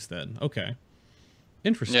explosion phase. Then okay,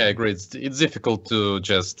 interesting. Yeah, I agree. It's difficult to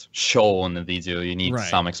just show on the video. You need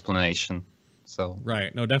some explanation. So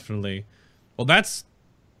right, no, definitely. Well, that's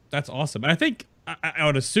awesome. And I think I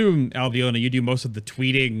would assume, Albiona, you do most of the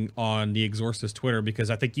tweeting on the Exorcist Twitter, because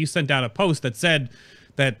I think you sent out a post that said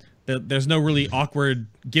that there's no really awkward,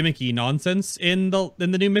 gimmicky nonsense in the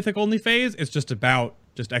new Mythic only phase. It's just about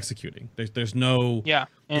executing. There's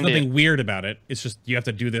nothing weird about it. It's just you have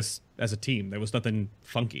to do this as a team. There was nothing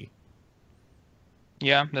funky.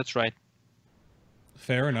 Yeah, that's right.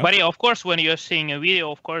 Fair enough. But yeah, of course, when you're seeing a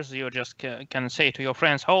video, of course, you just can say to your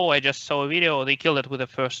friends, "Oh, I just saw a video. They killed it with the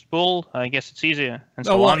first bull. I guess it's easier." And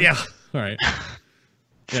so on. Yeah. All right.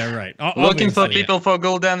 Yeah, right. Looking for people for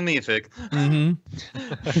Golden Mythic.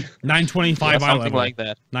 925 something like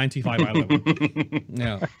that. 95 eye level.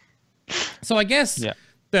 Yeah. So I guess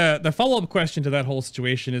the follow-up question to that whole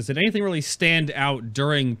situation is: did anything really stand out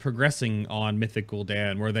during progressing on Mythic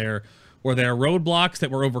Gul'dan? Were there roadblocks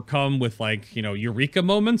that were overcome with eureka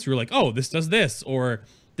moments? You're like, oh, this does this, or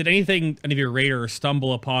did any of your raiders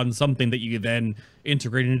stumble upon something that you then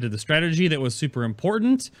integrated into the strategy that was super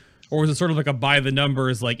important? Or was it sort of like a by the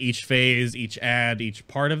numbers, like each phase, each ad, each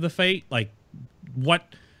part of the fate? Like,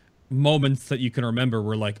 what moments that you can remember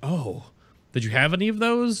were like, oh, did you have any of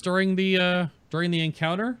those during the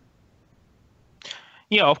encounter?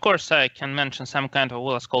 Yeah, of course, I can mention some kind of,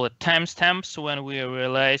 well, let's call it timestamps when we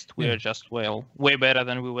realized we are just, well, way better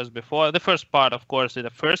than we was before. The first part, of course, is the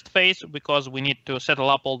first phase, because we need to settle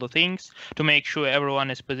up all the things to make sure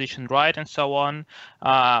everyone is positioned right and so on.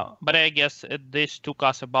 But I guess this took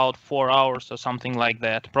us about 4 hours or something like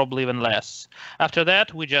that, probably even less. After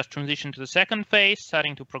that, we just transitioned to the second phase,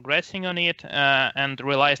 starting to progressing on it, and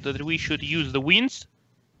realized that we should use the winds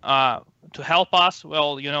to help us,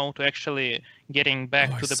 well, you know, to actually getting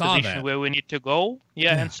back to the position where we need to go,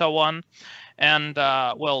 and so on. And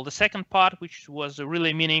well, the second part, which was a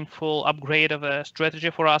really meaningful upgrade of a strategy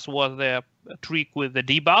for us, was the trick with the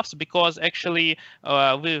debuffs, because actually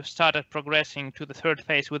we've started progressing to the third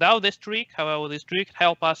phase without this trick. However, this trick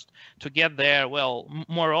helped us to get there, well,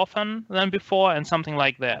 more often than before, and something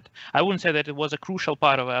like that. I wouldn't say that it was a crucial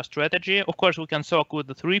part of our strategy. Of course, we can soak with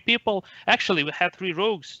the 3 people. Actually, we had 3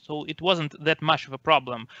 rogues, so it wasn't that much of a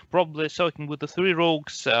problem. Probably soaking with the 3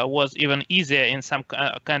 rogues was even easier in some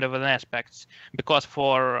kind of an aspects, because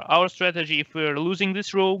for our strategy, if we're losing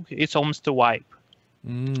this rogue, it's almost a wipe.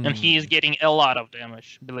 And he is getting a lot of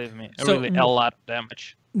damage, believe me, really a lot of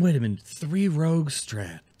damage. Wait a minute, 3 rogue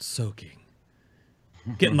strat soaking.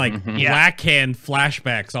 Getting like Black Hand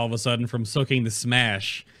flashbacks all of a sudden from soaking the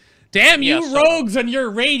smash. Damn you rogues and your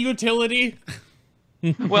raid utility!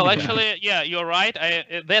 Well, actually, yeah, you're right.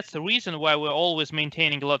 That's the reason why we're always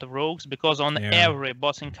maintaining a lot of rogues, because on every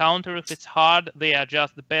boss encounter, if it's hard, they are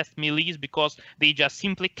just the best melees, because they just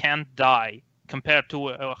simply can't die. Compared to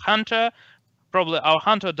a hunter, probably our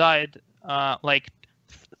hunter died like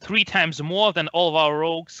 3 times more than all of our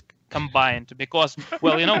rogues combined, because,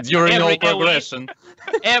 well, you know, during all progression,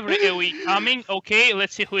 every AoE coming, okay,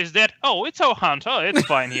 let's see who is that. Oh, it's our hunter. It's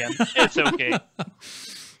fine here. It's okay.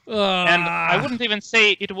 And I wouldn't even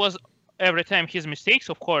say it was every time his mistakes.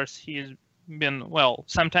 Of course, he's been, well,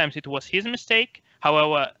 sometimes it was his mistake.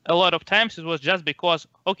 However, a lot of times it was just because,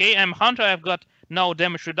 okay, I'm hunter, I've got no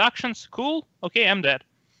damage reductions. Cool. Okay, I'm dead.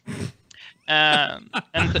 And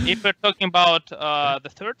if we're talking about the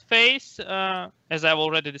third phase, as I've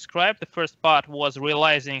already described, the first part was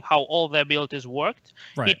realizing how all the abilities worked.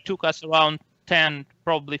 Right. It took us around 10,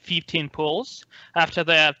 probably 15 pulls. After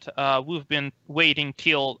that, we've been waiting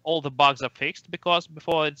till all the bugs are fixed, because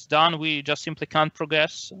before it's done, we just simply can't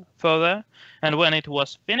progress further. And when it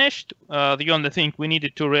was finished, the only thing we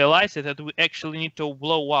needed to realize is that we actually need to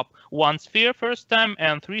blow up 1 sphere first time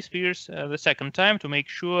and 3 spheres the second time to make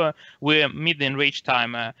sure we meet the enrage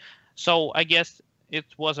timer. So I guess it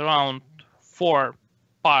was around 4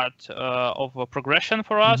 part of progression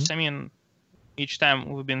for us. I mean, each time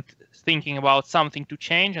we've been thinking about something to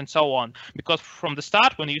change and so on. Because from the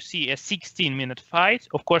start, when you see a 16-minute fight,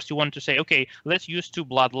 of course you want to say, okay, let's use 2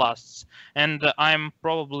 bloodlusts. And I'm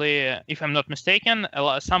probably, if I'm not mistaken,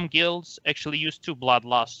 some guilds actually use 2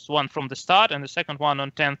 bloodlusts, one from the start and the second one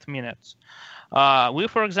on 10th minutes. We,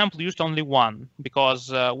 for example, used only 1,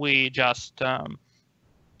 because we just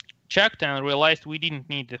checked and realized we didn't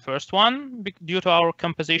need the first one due to our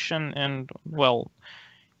composition, and, well,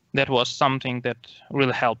 that was something that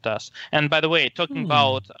really helped us. And by the way, talking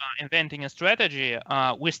about inventing a strategy,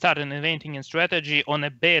 we started inventing a strategy on a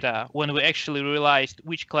beta when we actually realized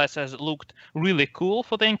which classes looked really cool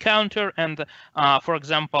for the encounter. And for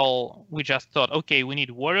example, we just thought, okay, we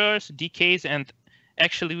need warriors, DKs, and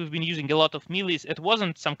actually we've been using a lot of melees. It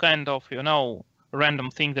wasn't some kind of, you know,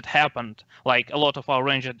 random thing that happened, like a lot of our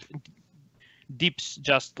ranged dips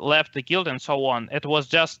just left the guild and so on. It was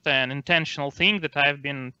just an intentional thing that I've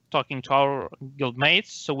been talking to our guild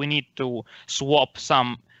mates. So we need to swap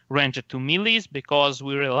some ranged to melees, because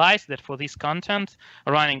we realized that for this content,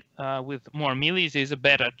 running with more melees is a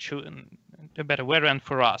better variant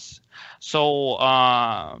for us.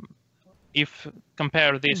 So if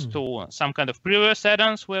compare this to some kind of previous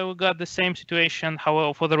add-ons where we got the same situation,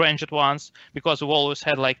 however, for the ranged ones, because we've always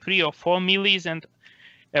had like 3 or 4 melees and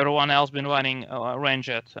everyone else been running ranged.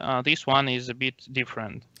 This one is a bit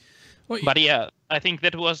different. But yeah, I think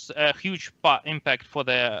that was a huge impact for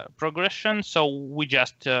the progression. So we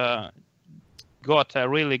just got a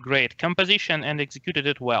really great composition and executed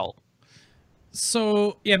it well.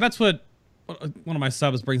 So yeah, that's what one of my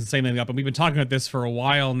subs brings the same thing up, and we've been talking about this for a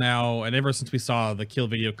while now, and ever since we saw the kill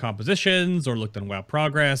video compositions or looked on WoW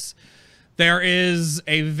Progress, there is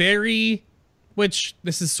a very, which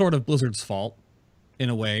this is sort of Blizzard's fault, in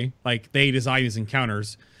a way, like they design these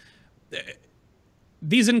encounters.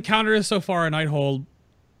 These encounters so far in Nighthold,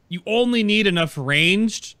 you only need enough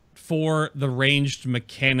ranged for the ranged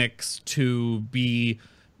mechanics to be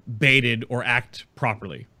baited or act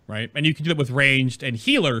properly, right? And you can do that with ranged and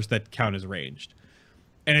healers that count as ranged.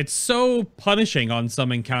 And it's so punishing on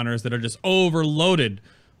some encounters that are just overloaded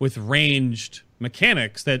with ranged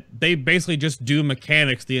mechanics that they basically just do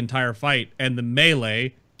mechanics the entire fight, and the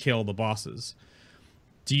melee kill the bosses.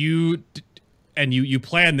 Do you, and you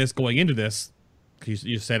plan this going into this, because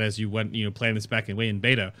you said as you went, plan this back in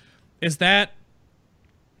beta, is that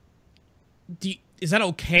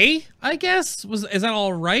okay? I guess is that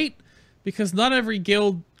all right? Because not every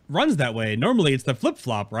guild runs that way. Normally it's the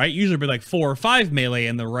flip-flop, right? Usually be like 4 or 5 melee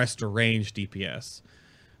and the rest are ranged DPS.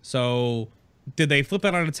 So did they flip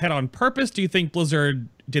that on its head on purpose? Do you think Blizzard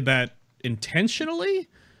did that intentionally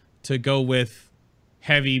to go with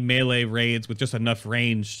heavy melee raids with just enough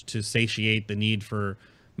range to satiate the need for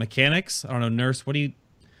mechanics? I don't know, Nurse, what do you...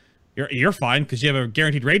 You're fine because you have a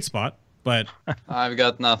guaranteed raid spot, but... I've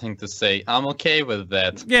got nothing to say. I'm okay with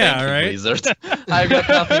that. Yeah, Thank you, right? Blizzard. I've got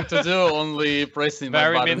nothing to do, only pressing my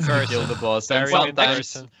Very buttons to kill the boss. And Very mean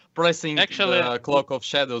sometimes person. pressing Actually- the Cloak of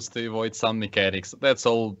Shadows to avoid some mechanics. That's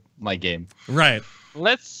all my game. Right.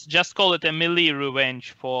 Let's just call it a melee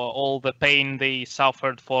revenge for all the pain they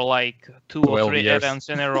suffered for like 2 or 12 3 years. events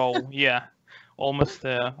in a row. Yeah, almost.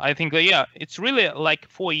 I think yeah, it's really like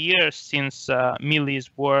 4 years since melees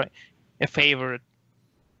were a favorite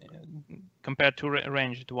compared to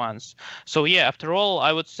ranged ones. So yeah, after all,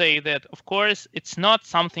 I would say that of course it's not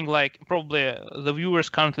something like probably the viewers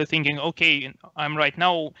currently thinking, okay, I'm right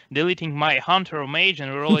now deleting my hunter or mage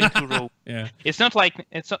and rolling to rogue. Yeah. It's not like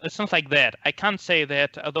it's not like that. I can't say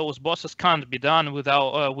that those bosses can't be done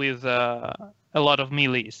without with a lot of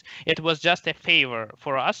melees. It was just a favor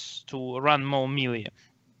for us to run more melee.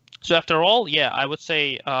 So after all, yeah, I would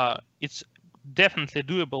say it's definitely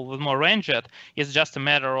doable with more ranged. It's just a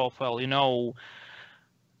matter of, well,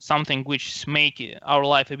 something which make our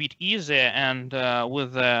life a bit easier. And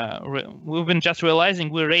we've been just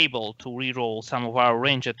realizing we're able to reroll some of our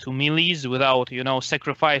ranged to melees without,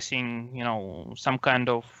 sacrificing, some kind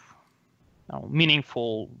of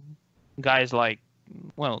meaningful guys like,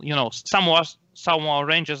 well, some of our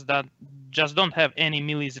rangers that just don't have any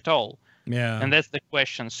melees at all. Yeah. And that's the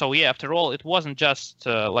question. So yeah, after all, it wasn't just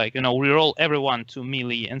reroll everyone to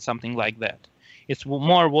melee and something like that. It's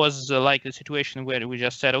more was like a situation where we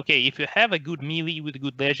just said, okay, if you have a good melee with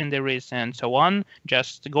good legendaries and so on,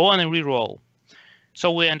 just go on and reroll.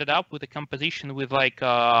 So we ended up with a composition with like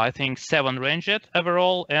I think 7 ranged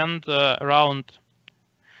overall and around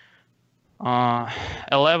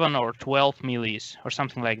 11 or 12 melees or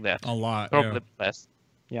something like that. A lot. Probably Yeah. less.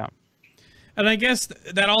 Yeah. And I guess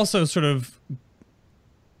that also sort of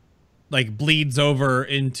like bleeds over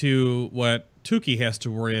into what Tuki has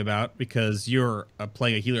to worry about, because you're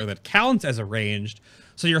playing a healer that counts as a ranged,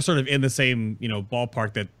 so you're sort of in the same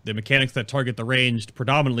ballpark that the mechanics that target the ranged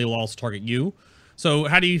predominantly will also target you. So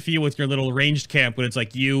how do you feel with your little ranged camp when it's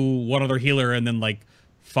like you, one other healer, and then like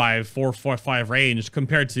 5 ranged,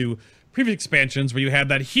 compared to previous expansions where you had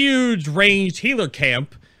that huge ranged healer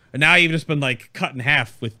camp, and now you've just been like cut in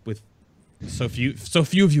half with so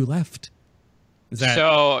few of you left. Is that...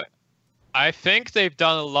 So, I think they've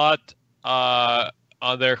done a lot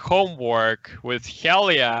on their homework with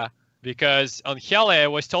Helia, because on Helia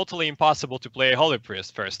it was totally impossible to play Holy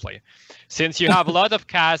Priest, firstly. Since you have a lot of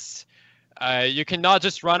casts, you cannot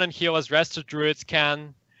just run and heal as Resto Druids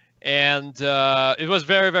can, and it was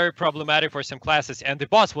very, very problematic for some classes, and the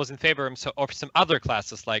boss was in favor of some other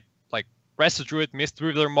classes, like Resto Druid,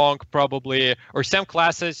 Mistweaver Monk, probably, or some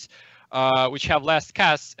classes which have less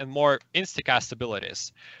casts and more insta-cast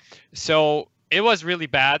abilities. So it was really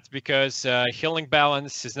bad, because healing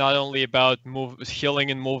balance is not only about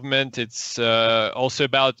healing and movement, it's also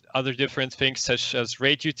about other different things such as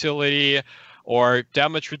raid utility or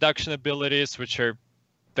damage reduction abilities, which are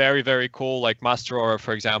very, very cool, like Master Aura,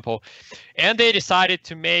 for example. And they decided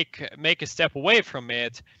to make a step away from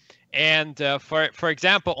it. And for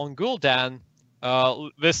example, on Gul'dan,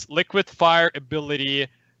 this Liquid Fire ability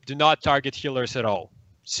do not target healers at all.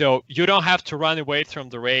 So you don't have to run away from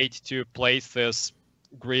the raid to place this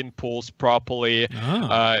green pools properly.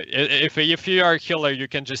 If you are a healer, you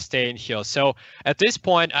can just stay and heal. So at this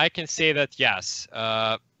point, I can say that yes,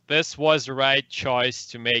 this was the right choice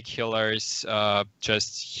to make healers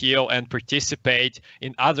just heal and participate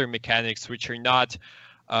in other mechanics which are not,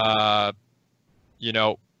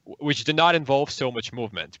 which do not involve so much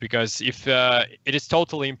movement. Because if it is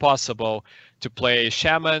totally impossible to play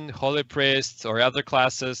Shaman, Holy Priest, or other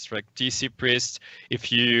classes like TC Priest,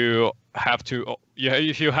 if you have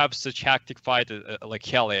such hectic fight like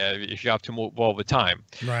Helia, if you have to move all the time.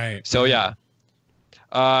 Right. So yeah.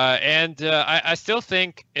 I still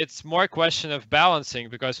think it's more a question of balancing,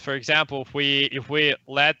 because, for example, if we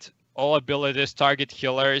let all abilities target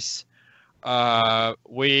healers,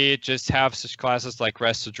 we just have such classes like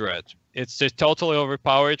Resto Druid. It's just totally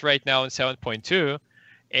overpowered right now in 7.2,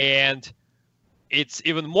 and it's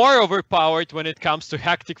even more overpowered when it comes to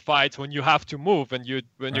hectic fights when you have to move and you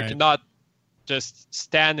cannot just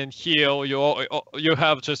stand and heal. You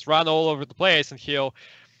have just run all over the place and heal.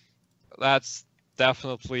 That's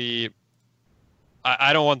definitely.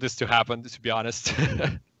 I don't want this to happen, to be honest.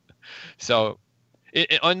 So.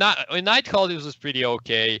 On Nightcall, it was pretty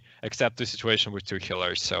okay, except the situation with 2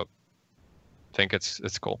 healers. So, I think it's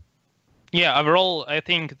cool. Yeah, overall, I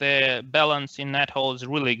think the balance in Nightcall is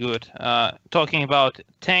really good. Talking about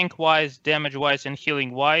tank-wise, damage-wise, and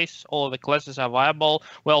healing-wise, all the classes are viable.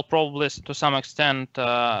 Well, probably to some extent,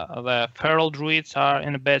 the Feral Druids are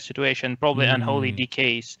in a bad situation, probably Unholy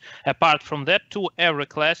DKs. Apart from that, every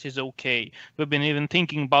class is okay. We've been even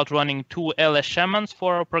thinking about running 2 LS Shamans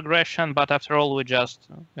for our progression, but after all, we just,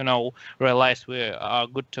 realized we are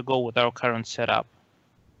good to go with our current setup.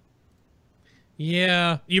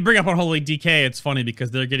 Yeah, you bring up Unholy DK, it's funny because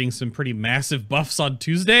they're getting some pretty massive buffs on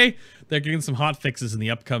Tuesday. They're getting some hot fixes in the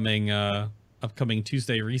upcoming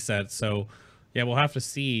Tuesday reset. So, yeah, we'll have to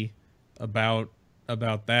see about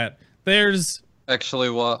that. There's actually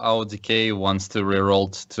our DK wants to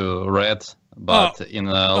reroll to red, but in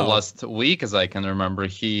last week, as I can remember,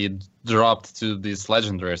 he dropped to these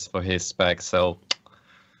legendaries for his spec, so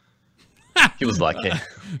he was lucky.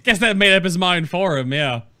 Guess that made up his mind for him,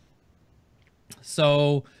 yeah.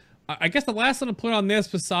 So, I guess the last little point on this,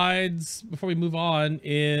 before we move on,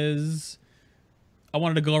 is I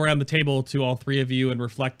wanted to go around the table to all 3 of you and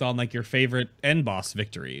reflect on like your favorite end boss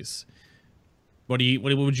victories. What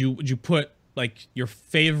would you put like your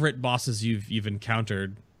favorite bosses you've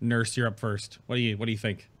encountered? Nurse, you're up first. What do you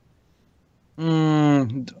think?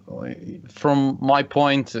 From my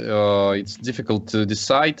point, it's difficult to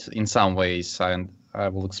decide in some ways, and I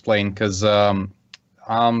will explain because.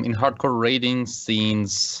 In hardcore raiding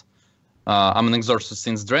since I'm an exorcist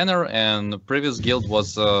since Draenor, and the previous guild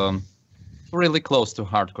was really close to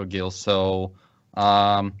hardcore guild. So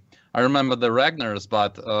I remember the Ragnars,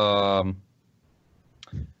 but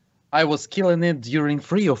I was killing it during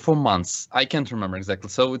 3 or 4 months. I can't remember exactly.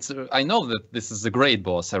 So I know that this is a great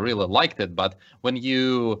boss. I really liked it, but when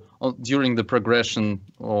you during the progression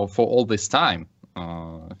for all this time,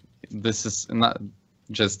 this is not.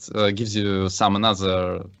 Just gives you some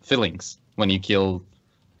another feelings when you kill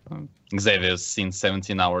Xavius in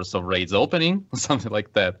 17 hours of raids opening, something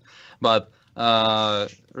like that. But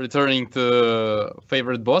returning to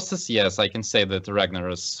favorite bosses, yes, I can say that Ragnar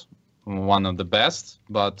is one of the best,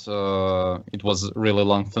 but it was really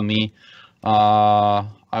long for me.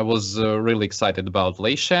 I was really excited about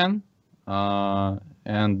Lei Shan, and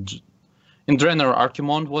in Draenor,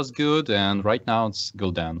 Archimonde was good, and right now it's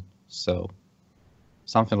Gul'dan. So.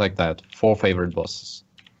 Something like that. 4 favorite bosses.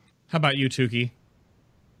 How about you, Tukey?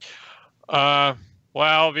 Well,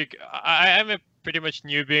 I'm a pretty much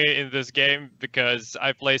newbie in this game because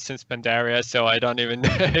I play since Pandaria, so I don't even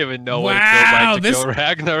know what it feels like to kill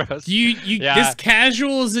Ragnaros. This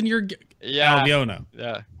casual is in your Albiona.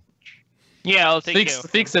 Yeah. Yeah, I'll take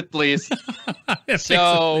fix it, please.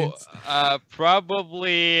 So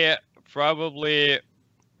probably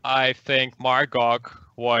I think Margok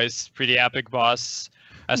was pretty epic boss,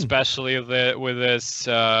 especially with this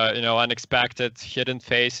unexpected hidden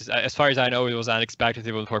face. As far as I know, it was unexpected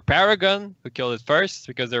even for Paragon, who killed it first,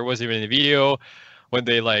 because there was even a video when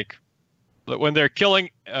they're killing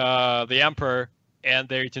the Emperor and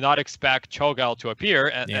they do not expect Cho'Gall to appear,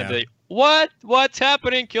 and they what's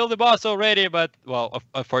happening? Kill the boss already! But well,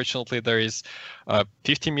 unfortunately, there is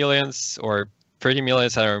 50 millions or 30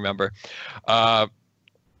 millions, I don't remember.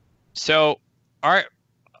 So our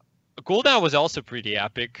Gul'dan was also pretty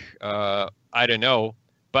epic. I don't know,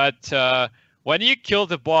 but when you kill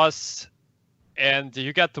the boss and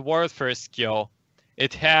you get the Warfare skill,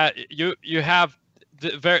 you have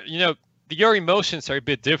your emotions are a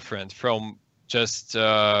bit different from just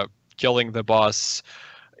killing the boss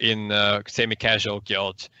in semi-casual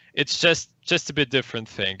guild. It's just a bit different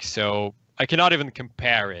thing. So I cannot even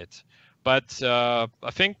compare it. But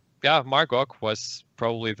I think Margok was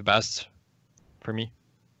probably the best for me.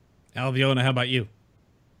 Albiona, how about you?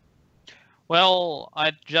 Well,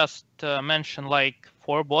 I just mentioned like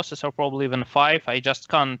 4 bosses or probably even 5. I just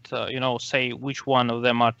can't, say which one of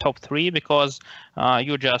them are top 3 because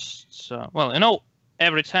you just,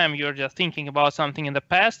 every time you're just thinking about something in the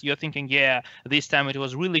past, you're thinking, yeah, this time it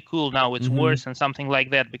was really cool, now it's worse and something like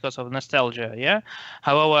that because of nostalgia, yeah?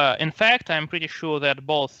 However, in fact, I'm pretty sure that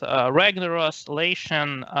both Ragnaros, Lei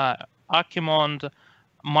Shan, Archimonde,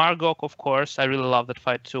 Margok, of course, I really love that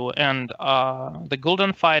fight too. And the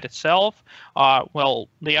Gul'dan fight itself, well,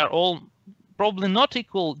 they are all probably not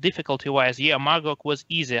equal difficulty-wise. Yeah, Margok was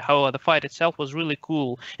easy. However, the fight itself was really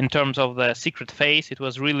cool in terms of the secret phase. It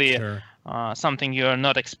was really something you're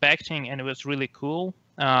not expecting, and it was really cool.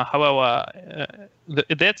 However,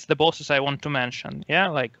 that's the bosses I want to mention. Yeah,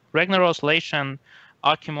 like Ragnaros, Leishan,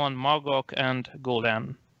 Archimonde, Margok, and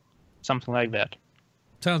Gul'dan. Something like that.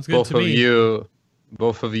 Sounds good to me.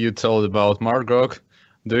 Both of you told about Margok.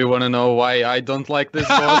 Do you want to know why I don't like this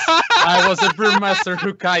boss? I was a brewmaster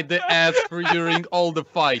who kite the ads during all the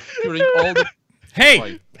fight.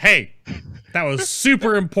 Hey, that was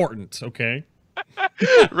super important. Okay.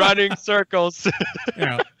 Running circles.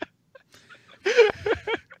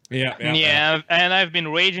 Yeah, and I've been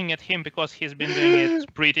raging at him because he's been doing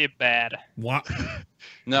it pretty bad. What?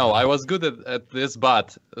 No, I was good at this,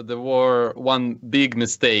 but there were one big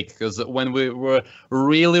mistake, because when we were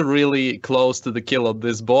really, really close to the kill of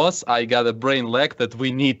this boss, I got a brain lag that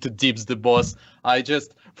we need to dips the boss. I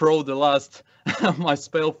just throw the last my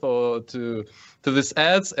spell to this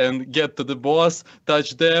ads and get to the boss,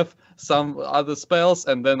 touch death, some other spells,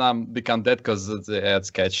 and then I'm become dead because the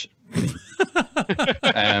ads catch.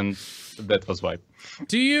 And that was why.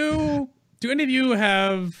 Do any of you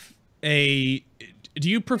have do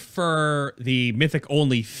you prefer the mythic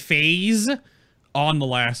only phase on the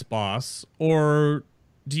last boss, or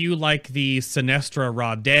do you like the Sinestra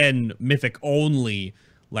Raden mythic only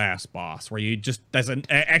last boss, where you just there's an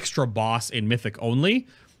extra boss in mythic only,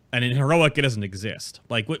 and in heroic it doesn't exist?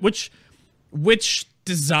 Like which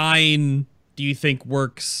design do you think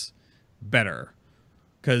works better?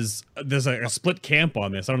 Because there's a split camp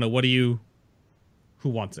on this. I don't know. Who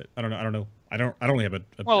wants it? I don't know. I don't really have a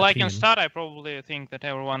well, opinion. I can start. I probably think that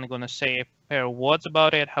everyone is going to say a pair of words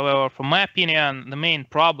about it. However, from my opinion, the main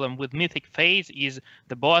problem with Mythic Phase is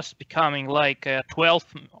the boss becoming like 12,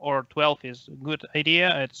 or 12 is a good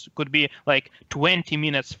idea. It could be like 20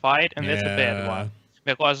 minutes fight, and that's a bad one.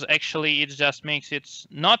 Because actually it just makes it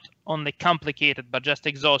not only complicated, but just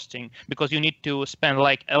exhausting, because you need to spend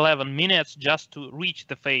like 11 minutes just to reach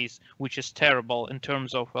the phase, which is terrible in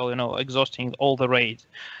terms of, well, exhausting all the raids.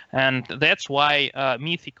 And that's why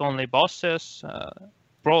mythic-only bosses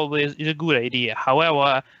probably is a good idea.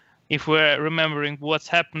 However, if we're remembering what's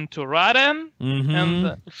happened to Raden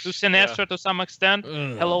and to Sinestra to some extent,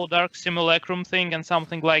 Hello Dark Simulacrum thing and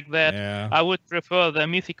something like that, I would prefer the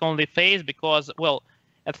mythic-only phase because, well,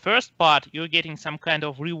 at first part, you're getting some kind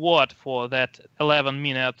of reward for that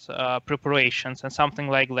 11-minute preparations and something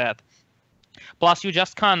like that. Plus, you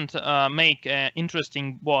just can't make an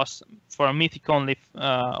interesting boss for a mythic-only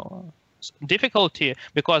difficulty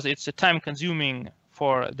because it's a time-consuming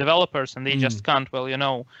for developers, and they just can't,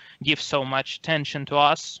 well, give so much attention to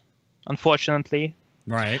us, unfortunately.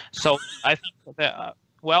 Right. So I think that,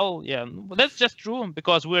 well, yeah, that's just true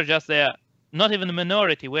because we're just there. Not even a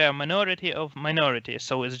minority, we're a minority of minority.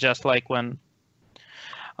 So it's just like when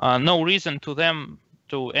no reason to them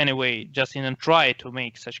to anyway just even try to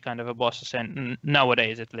make such kind of a bosses, and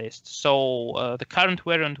nowadays at least. So the current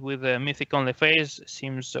variant with the mythic only phase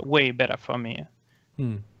seems way better for me.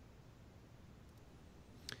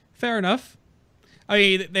 Fair enough. I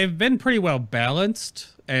mean, they've been pretty well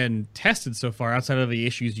balanced and tested so far outside of the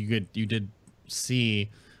issues you did see,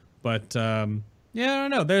 but yeah, I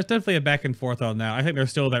don't know. There's definitely a back and forth on that. I think there's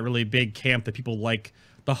still that really big camp that people like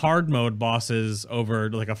the hard mode bosses over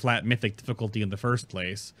like a flat mythic difficulty in the first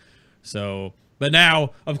place. So, but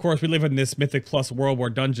now, of course, we live in this Mythic Plus World War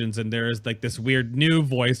Dungeons, and there's like this weird new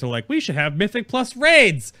voice. They're like, we should have Mythic Plus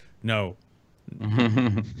raids. No.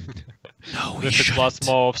 No, Mythic Plus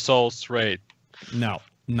Maw of Souls raid. No.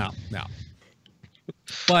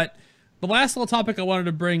 But the last little topic I wanted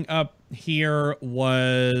to bring up here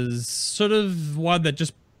was sort of one that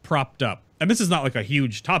just propped up. And this is not like a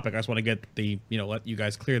huge topic. I just want to get the, let you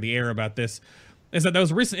guys clear the air about this. Is that there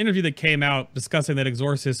was a recent interview that came out discussing that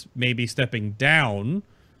Exorcist may be stepping down,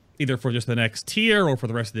 either for just the next tier or for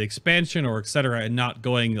the rest of the expansion or etc., and not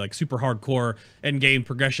going like super hardcore end-game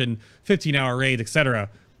progression, 15-hour raids, etc.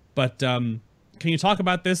 But can you talk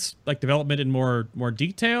about this like development in more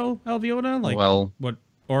detail, Alviona? Like, well, what?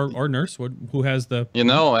 Or Nurse, who has the...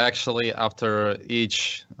 Actually, after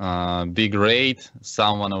each big raid,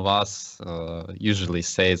 someone of us usually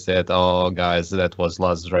says that, oh, guys, that was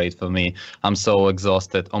last raid for me. I'm so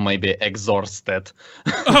exhausted, or maybe exhausted.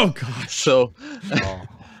 Oh, gosh.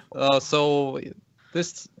 So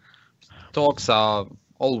this talks are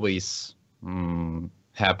always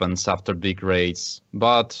happens after big raids.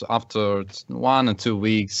 But after 1 or 2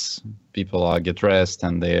 weeks, people get rest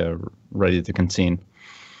and they're ready to continue.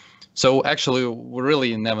 So actually, we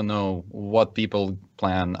really never know what people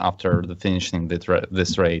plan after the finishing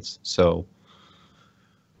this race. So,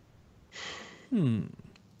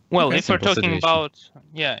 Well, Okay. if we're Simple talking situation. about,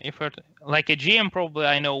 if we're like a GM, probably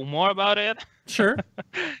I know more about it. Sure.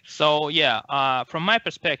 So yeah, from my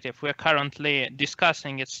perspective, we're currently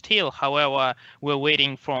discussing it still. However, we're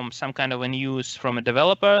waiting from some kind of a news from the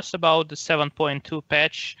developers about the 7.2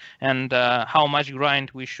 patch and how much grind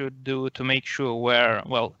we should do to make sure we're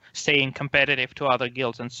staying competitive to other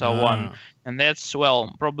guilds and so on. Ah. And that's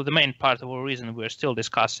probably the main part of the reason we're still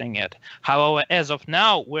discussing it. However, as of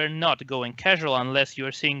now, we're not going casual unless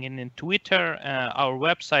you're seeing it in Twitter, our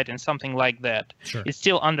website, and something like that. Sure. It's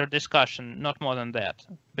still under discussion, not more than that.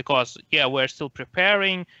 Because, we're still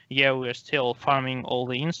preparing. We're still farming all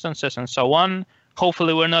the instances and so on.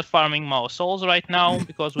 Hopefully, we're not farming more souls right now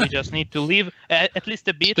because we just need to live at least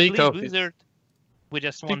a bit. Speak Please, of it. Blizzard. We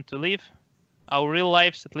just want to live our real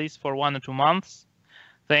lives at least for 1 or 2 months.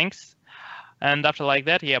 Thanks. And after like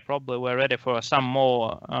that, probably we're ready for some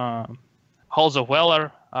more Halls of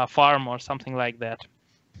Valor farm or something like that.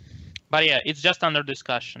 But it's just under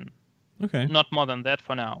discussion. Okay. Not more than that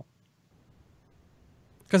for now.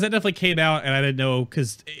 Because that definitely came out, and I didn't know,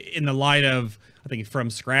 because in the light of, I think From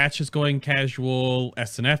Scratch is going casual,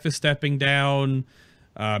 SNF is stepping down,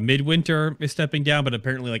 Midwinter is stepping down, but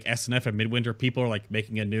apparently like SNF and Midwinter people are like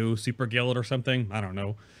making a new super guild or something. I don't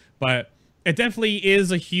know. But it definitely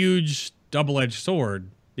is a huge double-edged sword,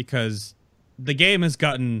 because the game has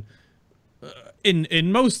gotten, in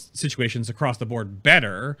most situations across the board,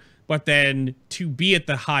 better, but then to be at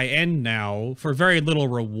the high end now, for very little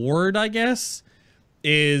reward, I guess,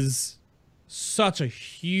 is such a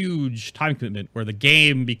huge time commitment where the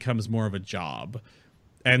game becomes more of a job.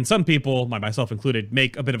 And some people, myself included,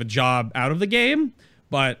 make a bit of a job out of the game,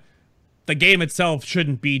 but the game itself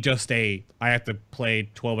shouldn't be just I have to play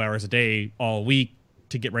 12 hours a day all week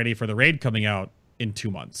to get ready for the raid coming out in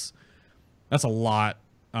 2 months. That's a lot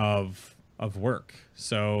of work.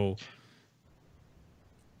 So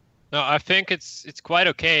No, I think it's quite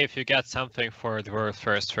okay if you get something for the world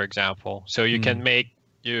first, for example. So you can make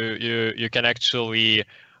you can actually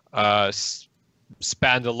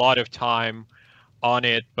spend a lot of time on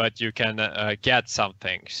it, but you can get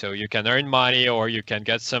something. So you can earn money, or you can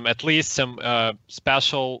get at least some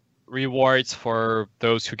special rewards for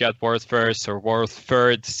those who get world first or world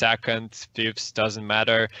third, second, fifth, doesn't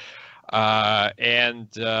matter. I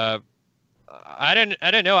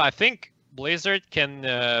don't know. I think Blizzard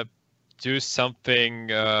can do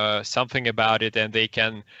something about it, and they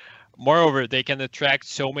can attract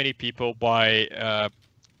so many people by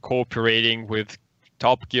cooperating with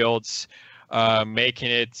top guilds,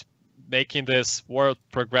 making this world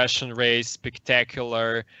progression race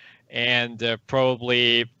spectacular, and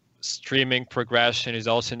probably streaming progression is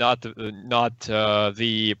also not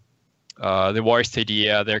the worst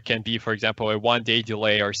idea. There can be, for example, a 1 day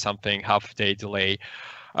delay or something, half day delay,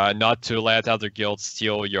 not to let other guilds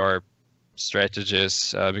steal your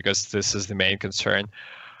strategies, because this is the main concern.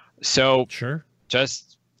 So sure.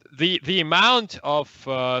 just the amount of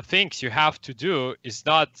things you have to do is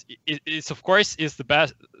not. It's of course is the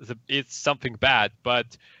best. It's something bad, but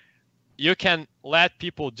you can let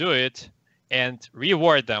people do it and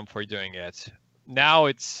reward them for doing it. Now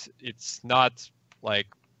it's not like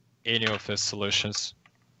any of the solutions.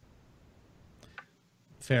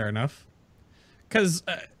 Fair enough. Because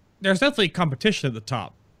there's definitely competition at the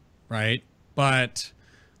top, right? But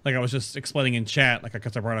like I was just explaining in chat, like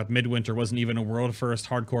because I brought up Midwinter wasn't even a world first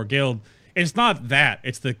hardcore guild. It's not that.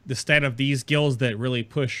 It's the stat of these guilds that really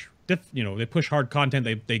push, they push hard content.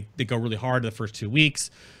 They go really hard the first 2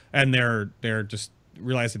 weeks, and they're just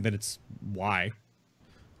realizing that it's why,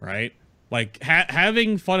 right? Like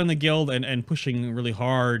having fun in the guild and pushing really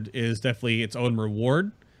hard is definitely its own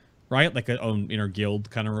reward, right? Like an own inner guild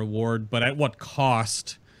kind of reward. But at what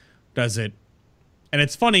cost does it? And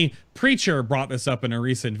it's funny, Preacher brought this up in a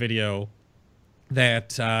recent video,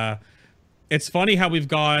 that it's funny how we've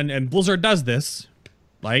gone, and Blizzard does this,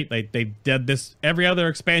 right? They did this every other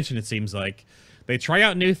expansion, it seems like. They try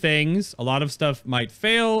out new things, a lot of stuff might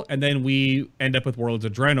fail, and then we end up with Worlds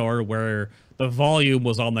of Draenor, where the volume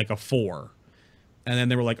was on like a 4. And then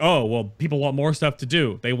they were like, oh, well, people want more stuff to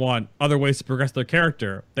do. They want other ways to progress their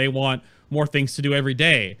character. They want more things to do every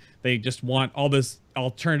day. They just want all this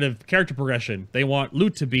alternative character progression. They want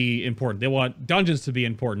loot to be important. They want dungeons to be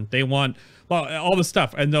important. They want, well, all this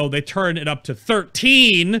stuff. And though they turn it up to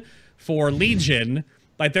 13 for Legion,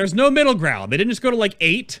 like there's no middle ground. They didn't just go to like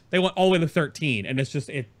 8. They went all the way to 13. And it's just,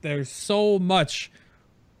 there's so much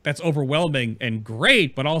that's overwhelming and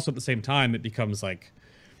great, but also at the same time, it becomes like,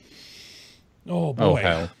 oh boy. Oh,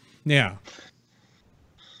 hell. Yeah.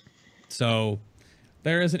 So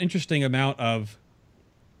there is an interesting amount of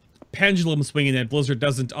pendulum swinging that Blizzard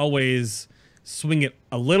doesn't always swing it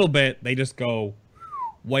a little bit. They just go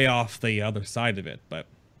way off the other side of it. But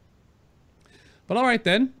all right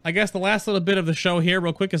then. I guess the last little bit of the show here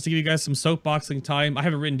real quick is to give you guys some soapboxing time. I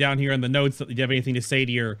have it written down here in the notes that you have anything to say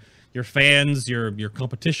to your fans, your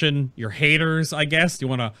competition, your haters, I guess. Do you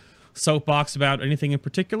want to soapbox about anything in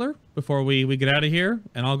particular before we get out of here?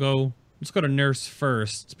 And let's go to Nurse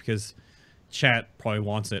first because chat probably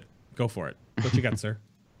wants it. Go for it. What you got, sir?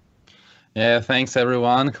 Yeah, thanks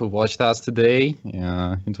everyone who watched us today.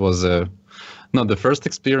 It was not the first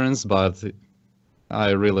experience, but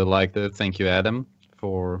I really liked it. Thank you, Adam,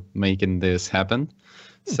 for making this happen.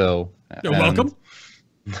 So you're welcome.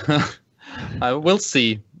 I will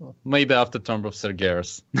see. Maybe after Tomb of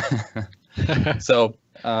Sargeras. So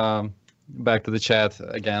back to the chat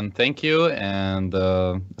again. Thank you, and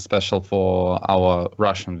special for our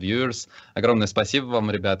Russian viewers. Огромное спасибо вам,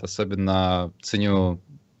 ребят. Особенно ценю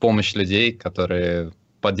помощь людей, которые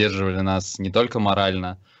поддерживали нас не только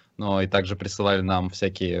морально, но и также присылали нам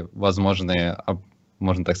всякие возможные,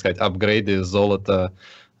 можно так сказать, апгрейды, золото,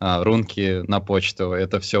 рунки на почту.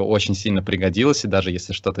 Это все очень сильно пригодилось, и даже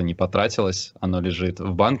если что-то не потратилось, оно лежит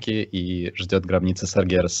в банке и ждет гробницы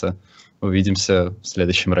Саргераса. Увидимся в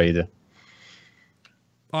следующем рейде.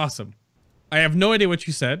 Awesome. I have no idea what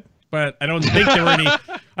you said, but I don't think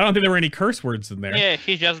there were any curse words in there. Yeah,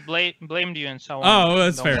 he just blamed you and so on. Oh, well,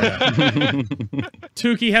 that's fair enough.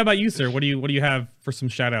 Tuki, how about you, sir? What do you have for some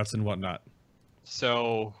shout outs and whatnot?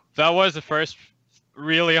 So that was the first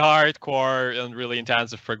really hardcore and really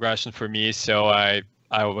intensive progression for me. So I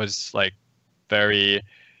was like very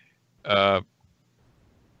I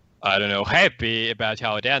don't know, happy about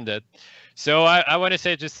how it ended. So I want to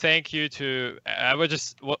say just thank you to, I would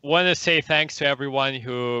just want to say thanks to everyone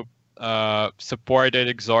who supported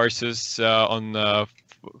Exorsus on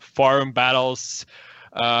forum battles,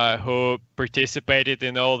 who participated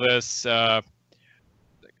in all this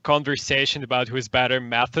conversation about who's better,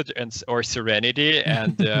 Method or Serenity,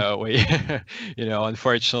 and we,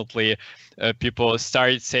 unfortunately, people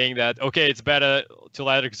started saying that okay, it's better to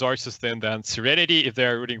let Exorcist in than Serenity if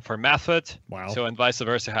they're rooting for Method. Wow. So and vice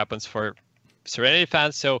versa happens for Serenity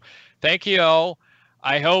fans. So thank you all.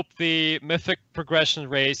 I hope the Mythic progression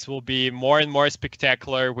race will be more and more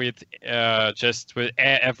spectacular with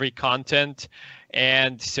every content.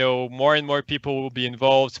 And so more and more people will be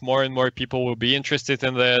involved, more and more people will be interested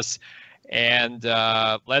in this. And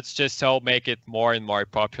let's just all make it more and more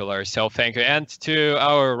popular. So thank you. And to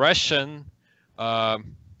our Russian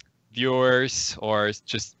viewers or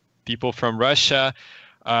just people from Russia,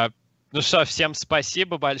 ну что, всем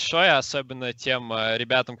спасибо большое, особенно тем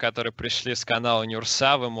ребятам, которые пришли с канала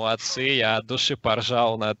Нюрса, вы молодцы, я от души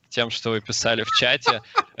поржал над тем, что вы писали в чате,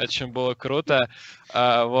 очень было круто,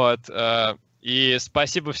 и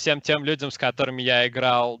спасибо всем тем людям, с которыми я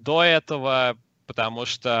играл до этого, потому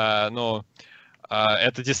что,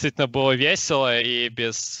 это действительно было весело, и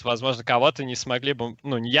без, возможно, кого-то не смогли бы,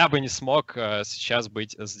 я бы не смог сейчас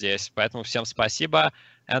быть здесь, поэтому всем спасибо,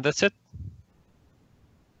 and that's it.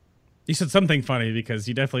 You said something funny because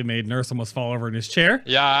you definitely made Nurse almost fall over in his chair.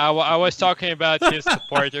 Yeah, I was talking about his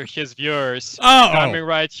supporters, his viewers coming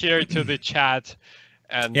right here to the chat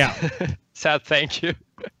and said thank you.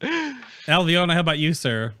 Alviona, how about you,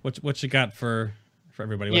 sir? What you got for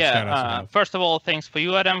everybody? First of all, thanks for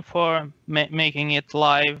you, Adam, for making it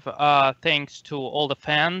live. Thanks to all the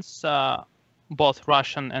fans, both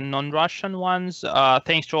Russian and non-Russian ones.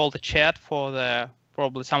 Thanks to all the chat for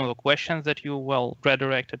probably some of the questions that you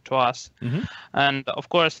redirected to us. Mm-hmm. And of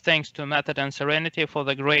course, thanks to Method and Serenity for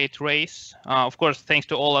the great race. Of course, thanks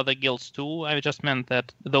to all other guilds too. I just meant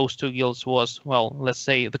that those two guilds was, let's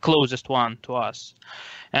say the closest one to us.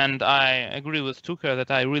 And I agree with Tuka that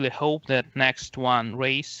I really hope that next one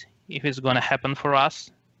race, if it's going to happen for us,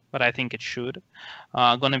 but I think it should,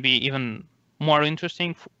 going to be even more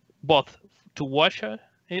interesting, both to watch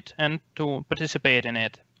it and to participate in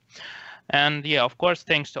it. And yeah, of course,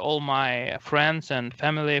 thanks to all my friends and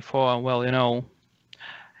family for,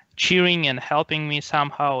 cheering and helping me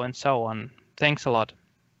somehow and so on. Thanks a lot.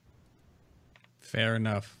 Fair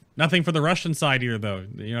enough. Nothing for the Russian side here, though.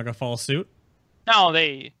 You're not going to follow suit? No,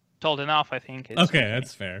 they told enough, I think. Okay,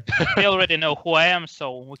 that's fair. They already know who I am,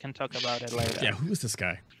 so we can talk about it later. Yeah, who's this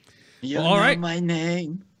guy? You know my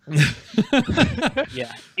name.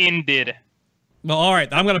 Yeah, indeed. Well, all right.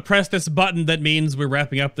 I'm going to press this button that means we're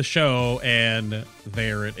wrapping up the show, and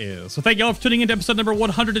there it is. So thank you all for tuning in to episode number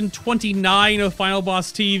 129 of Final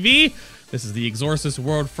Boss TV. This is the Exorcist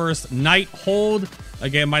World First Night Hold.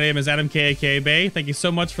 Again, my name is Adam K.A.K. Bay. Thank you so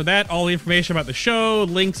much for that. All the information about the show,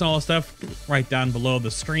 links, and all the stuff right down below the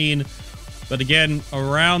screen. But again,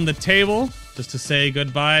 around the table, just to say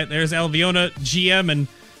goodbye, there's Alviona, GM,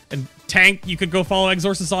 and Tank. You could go follow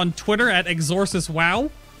Exorcist on Twitter at ExorcistWow.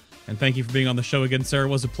 And thank you for being on the show again, sir. It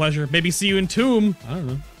was a pleasure. Maybe see you in Tomb. I don't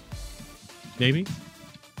know. Maybe.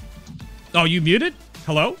 Oh, you muted?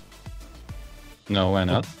 Hello? No, why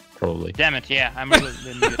not? Probably. Damn it, yeah, I'm really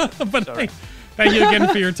muted. But Sorry. thank you again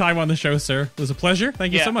for your time on the show, sir. It was a pleasure.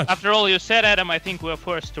 Thank you so much. After all you said, Adam, I think we're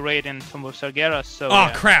forced to raid in Tomb of Sargeras, so...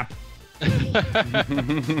 Oh, crap.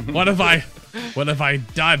 What have I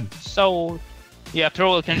done? So, yeah, after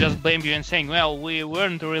all, we can just blame you and saying, well, we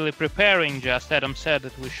weren't really preparing, just Adam said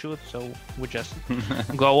that we should, so we just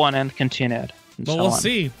go on and continue it. Well, we'll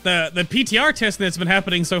see. The PTR testing that's been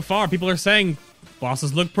happening so far, people are saying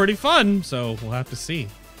bosses look pretty fun, so we'll have to see.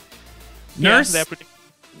 Nurse? Yeah, pretty...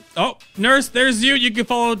 Oh, Nurse, there's you. You can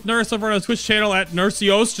follow Nurse over on his Twitch channel at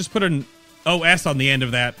Nurseos. Just put an OS on the end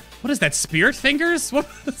of that. What is that, Spirit Fingers? What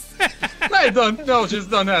is that? I don't know, just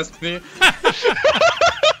don't ask me. I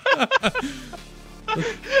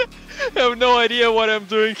have no idea what I'm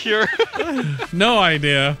doing here. No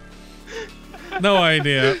idea. No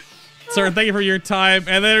idea. Sir, thank you for your time.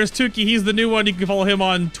 And then there's Tuki. He's the new one. You can follow him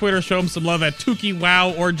on Twitter. Show him some love at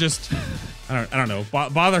TukiWow, or just, I don't know,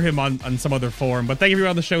 bother him on some other forum. But thank you for being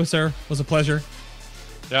on the show, sir. It was a pleasure.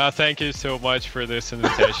 Yeah, thank you so much for this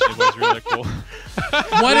invitation. It was really cool.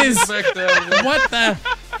 What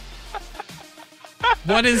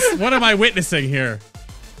am I witnessing here?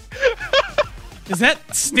 Is that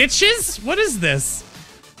stitches? What is this?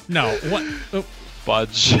 No, what? Oh.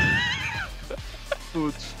 Budge.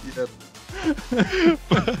 So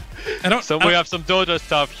we have some Dota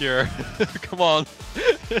stuff here. Come on.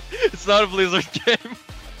 It's not a Blizzard game.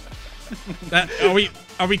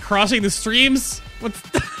 Are we crossing the streams? What's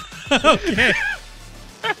okay.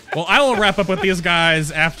 Well, I will wrap up with these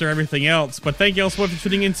guys after everything else. But thank you all so much for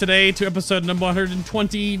tuning in today to episode number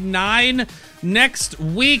 129. Next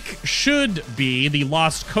week should be the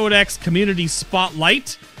Lost Codex Community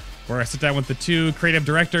Spotlight, where I sit down with the two creative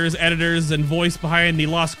directors, editors, and voice behind the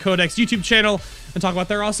Lost Codex YouTube channel and talk about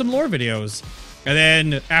their awesome lore videos. And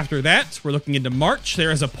then after that, we're looking into March.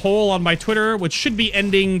 There is a poll on my Twitter, which should be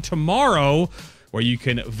ending tomorrow, where you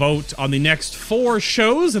can vote on the next 4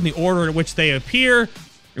 shows in the order in which they appear.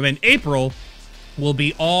 And then April will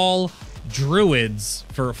be all Druids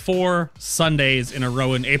for 4 Sundays in a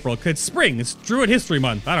row in April. It's spring. It's Druid History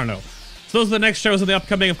Month. I don't know. So those are the next shows in the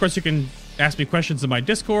upcoming. Of course, you can ask me questions in my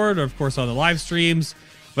Discord, or of course on the live streams.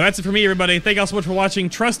 But that's it for me, everybody. Thank you all so much for watching.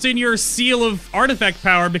 Trust in your seal of artifact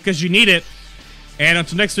power, because you need it. And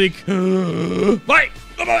until next week, bye!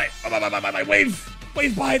 Bye-bye!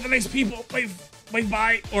 Wave bye the nice people. Wave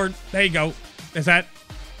bye. Or, there you go. Is that?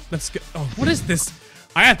 Let's go. Oh, what is this?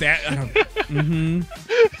 I have to. I don't.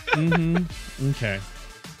 Okay.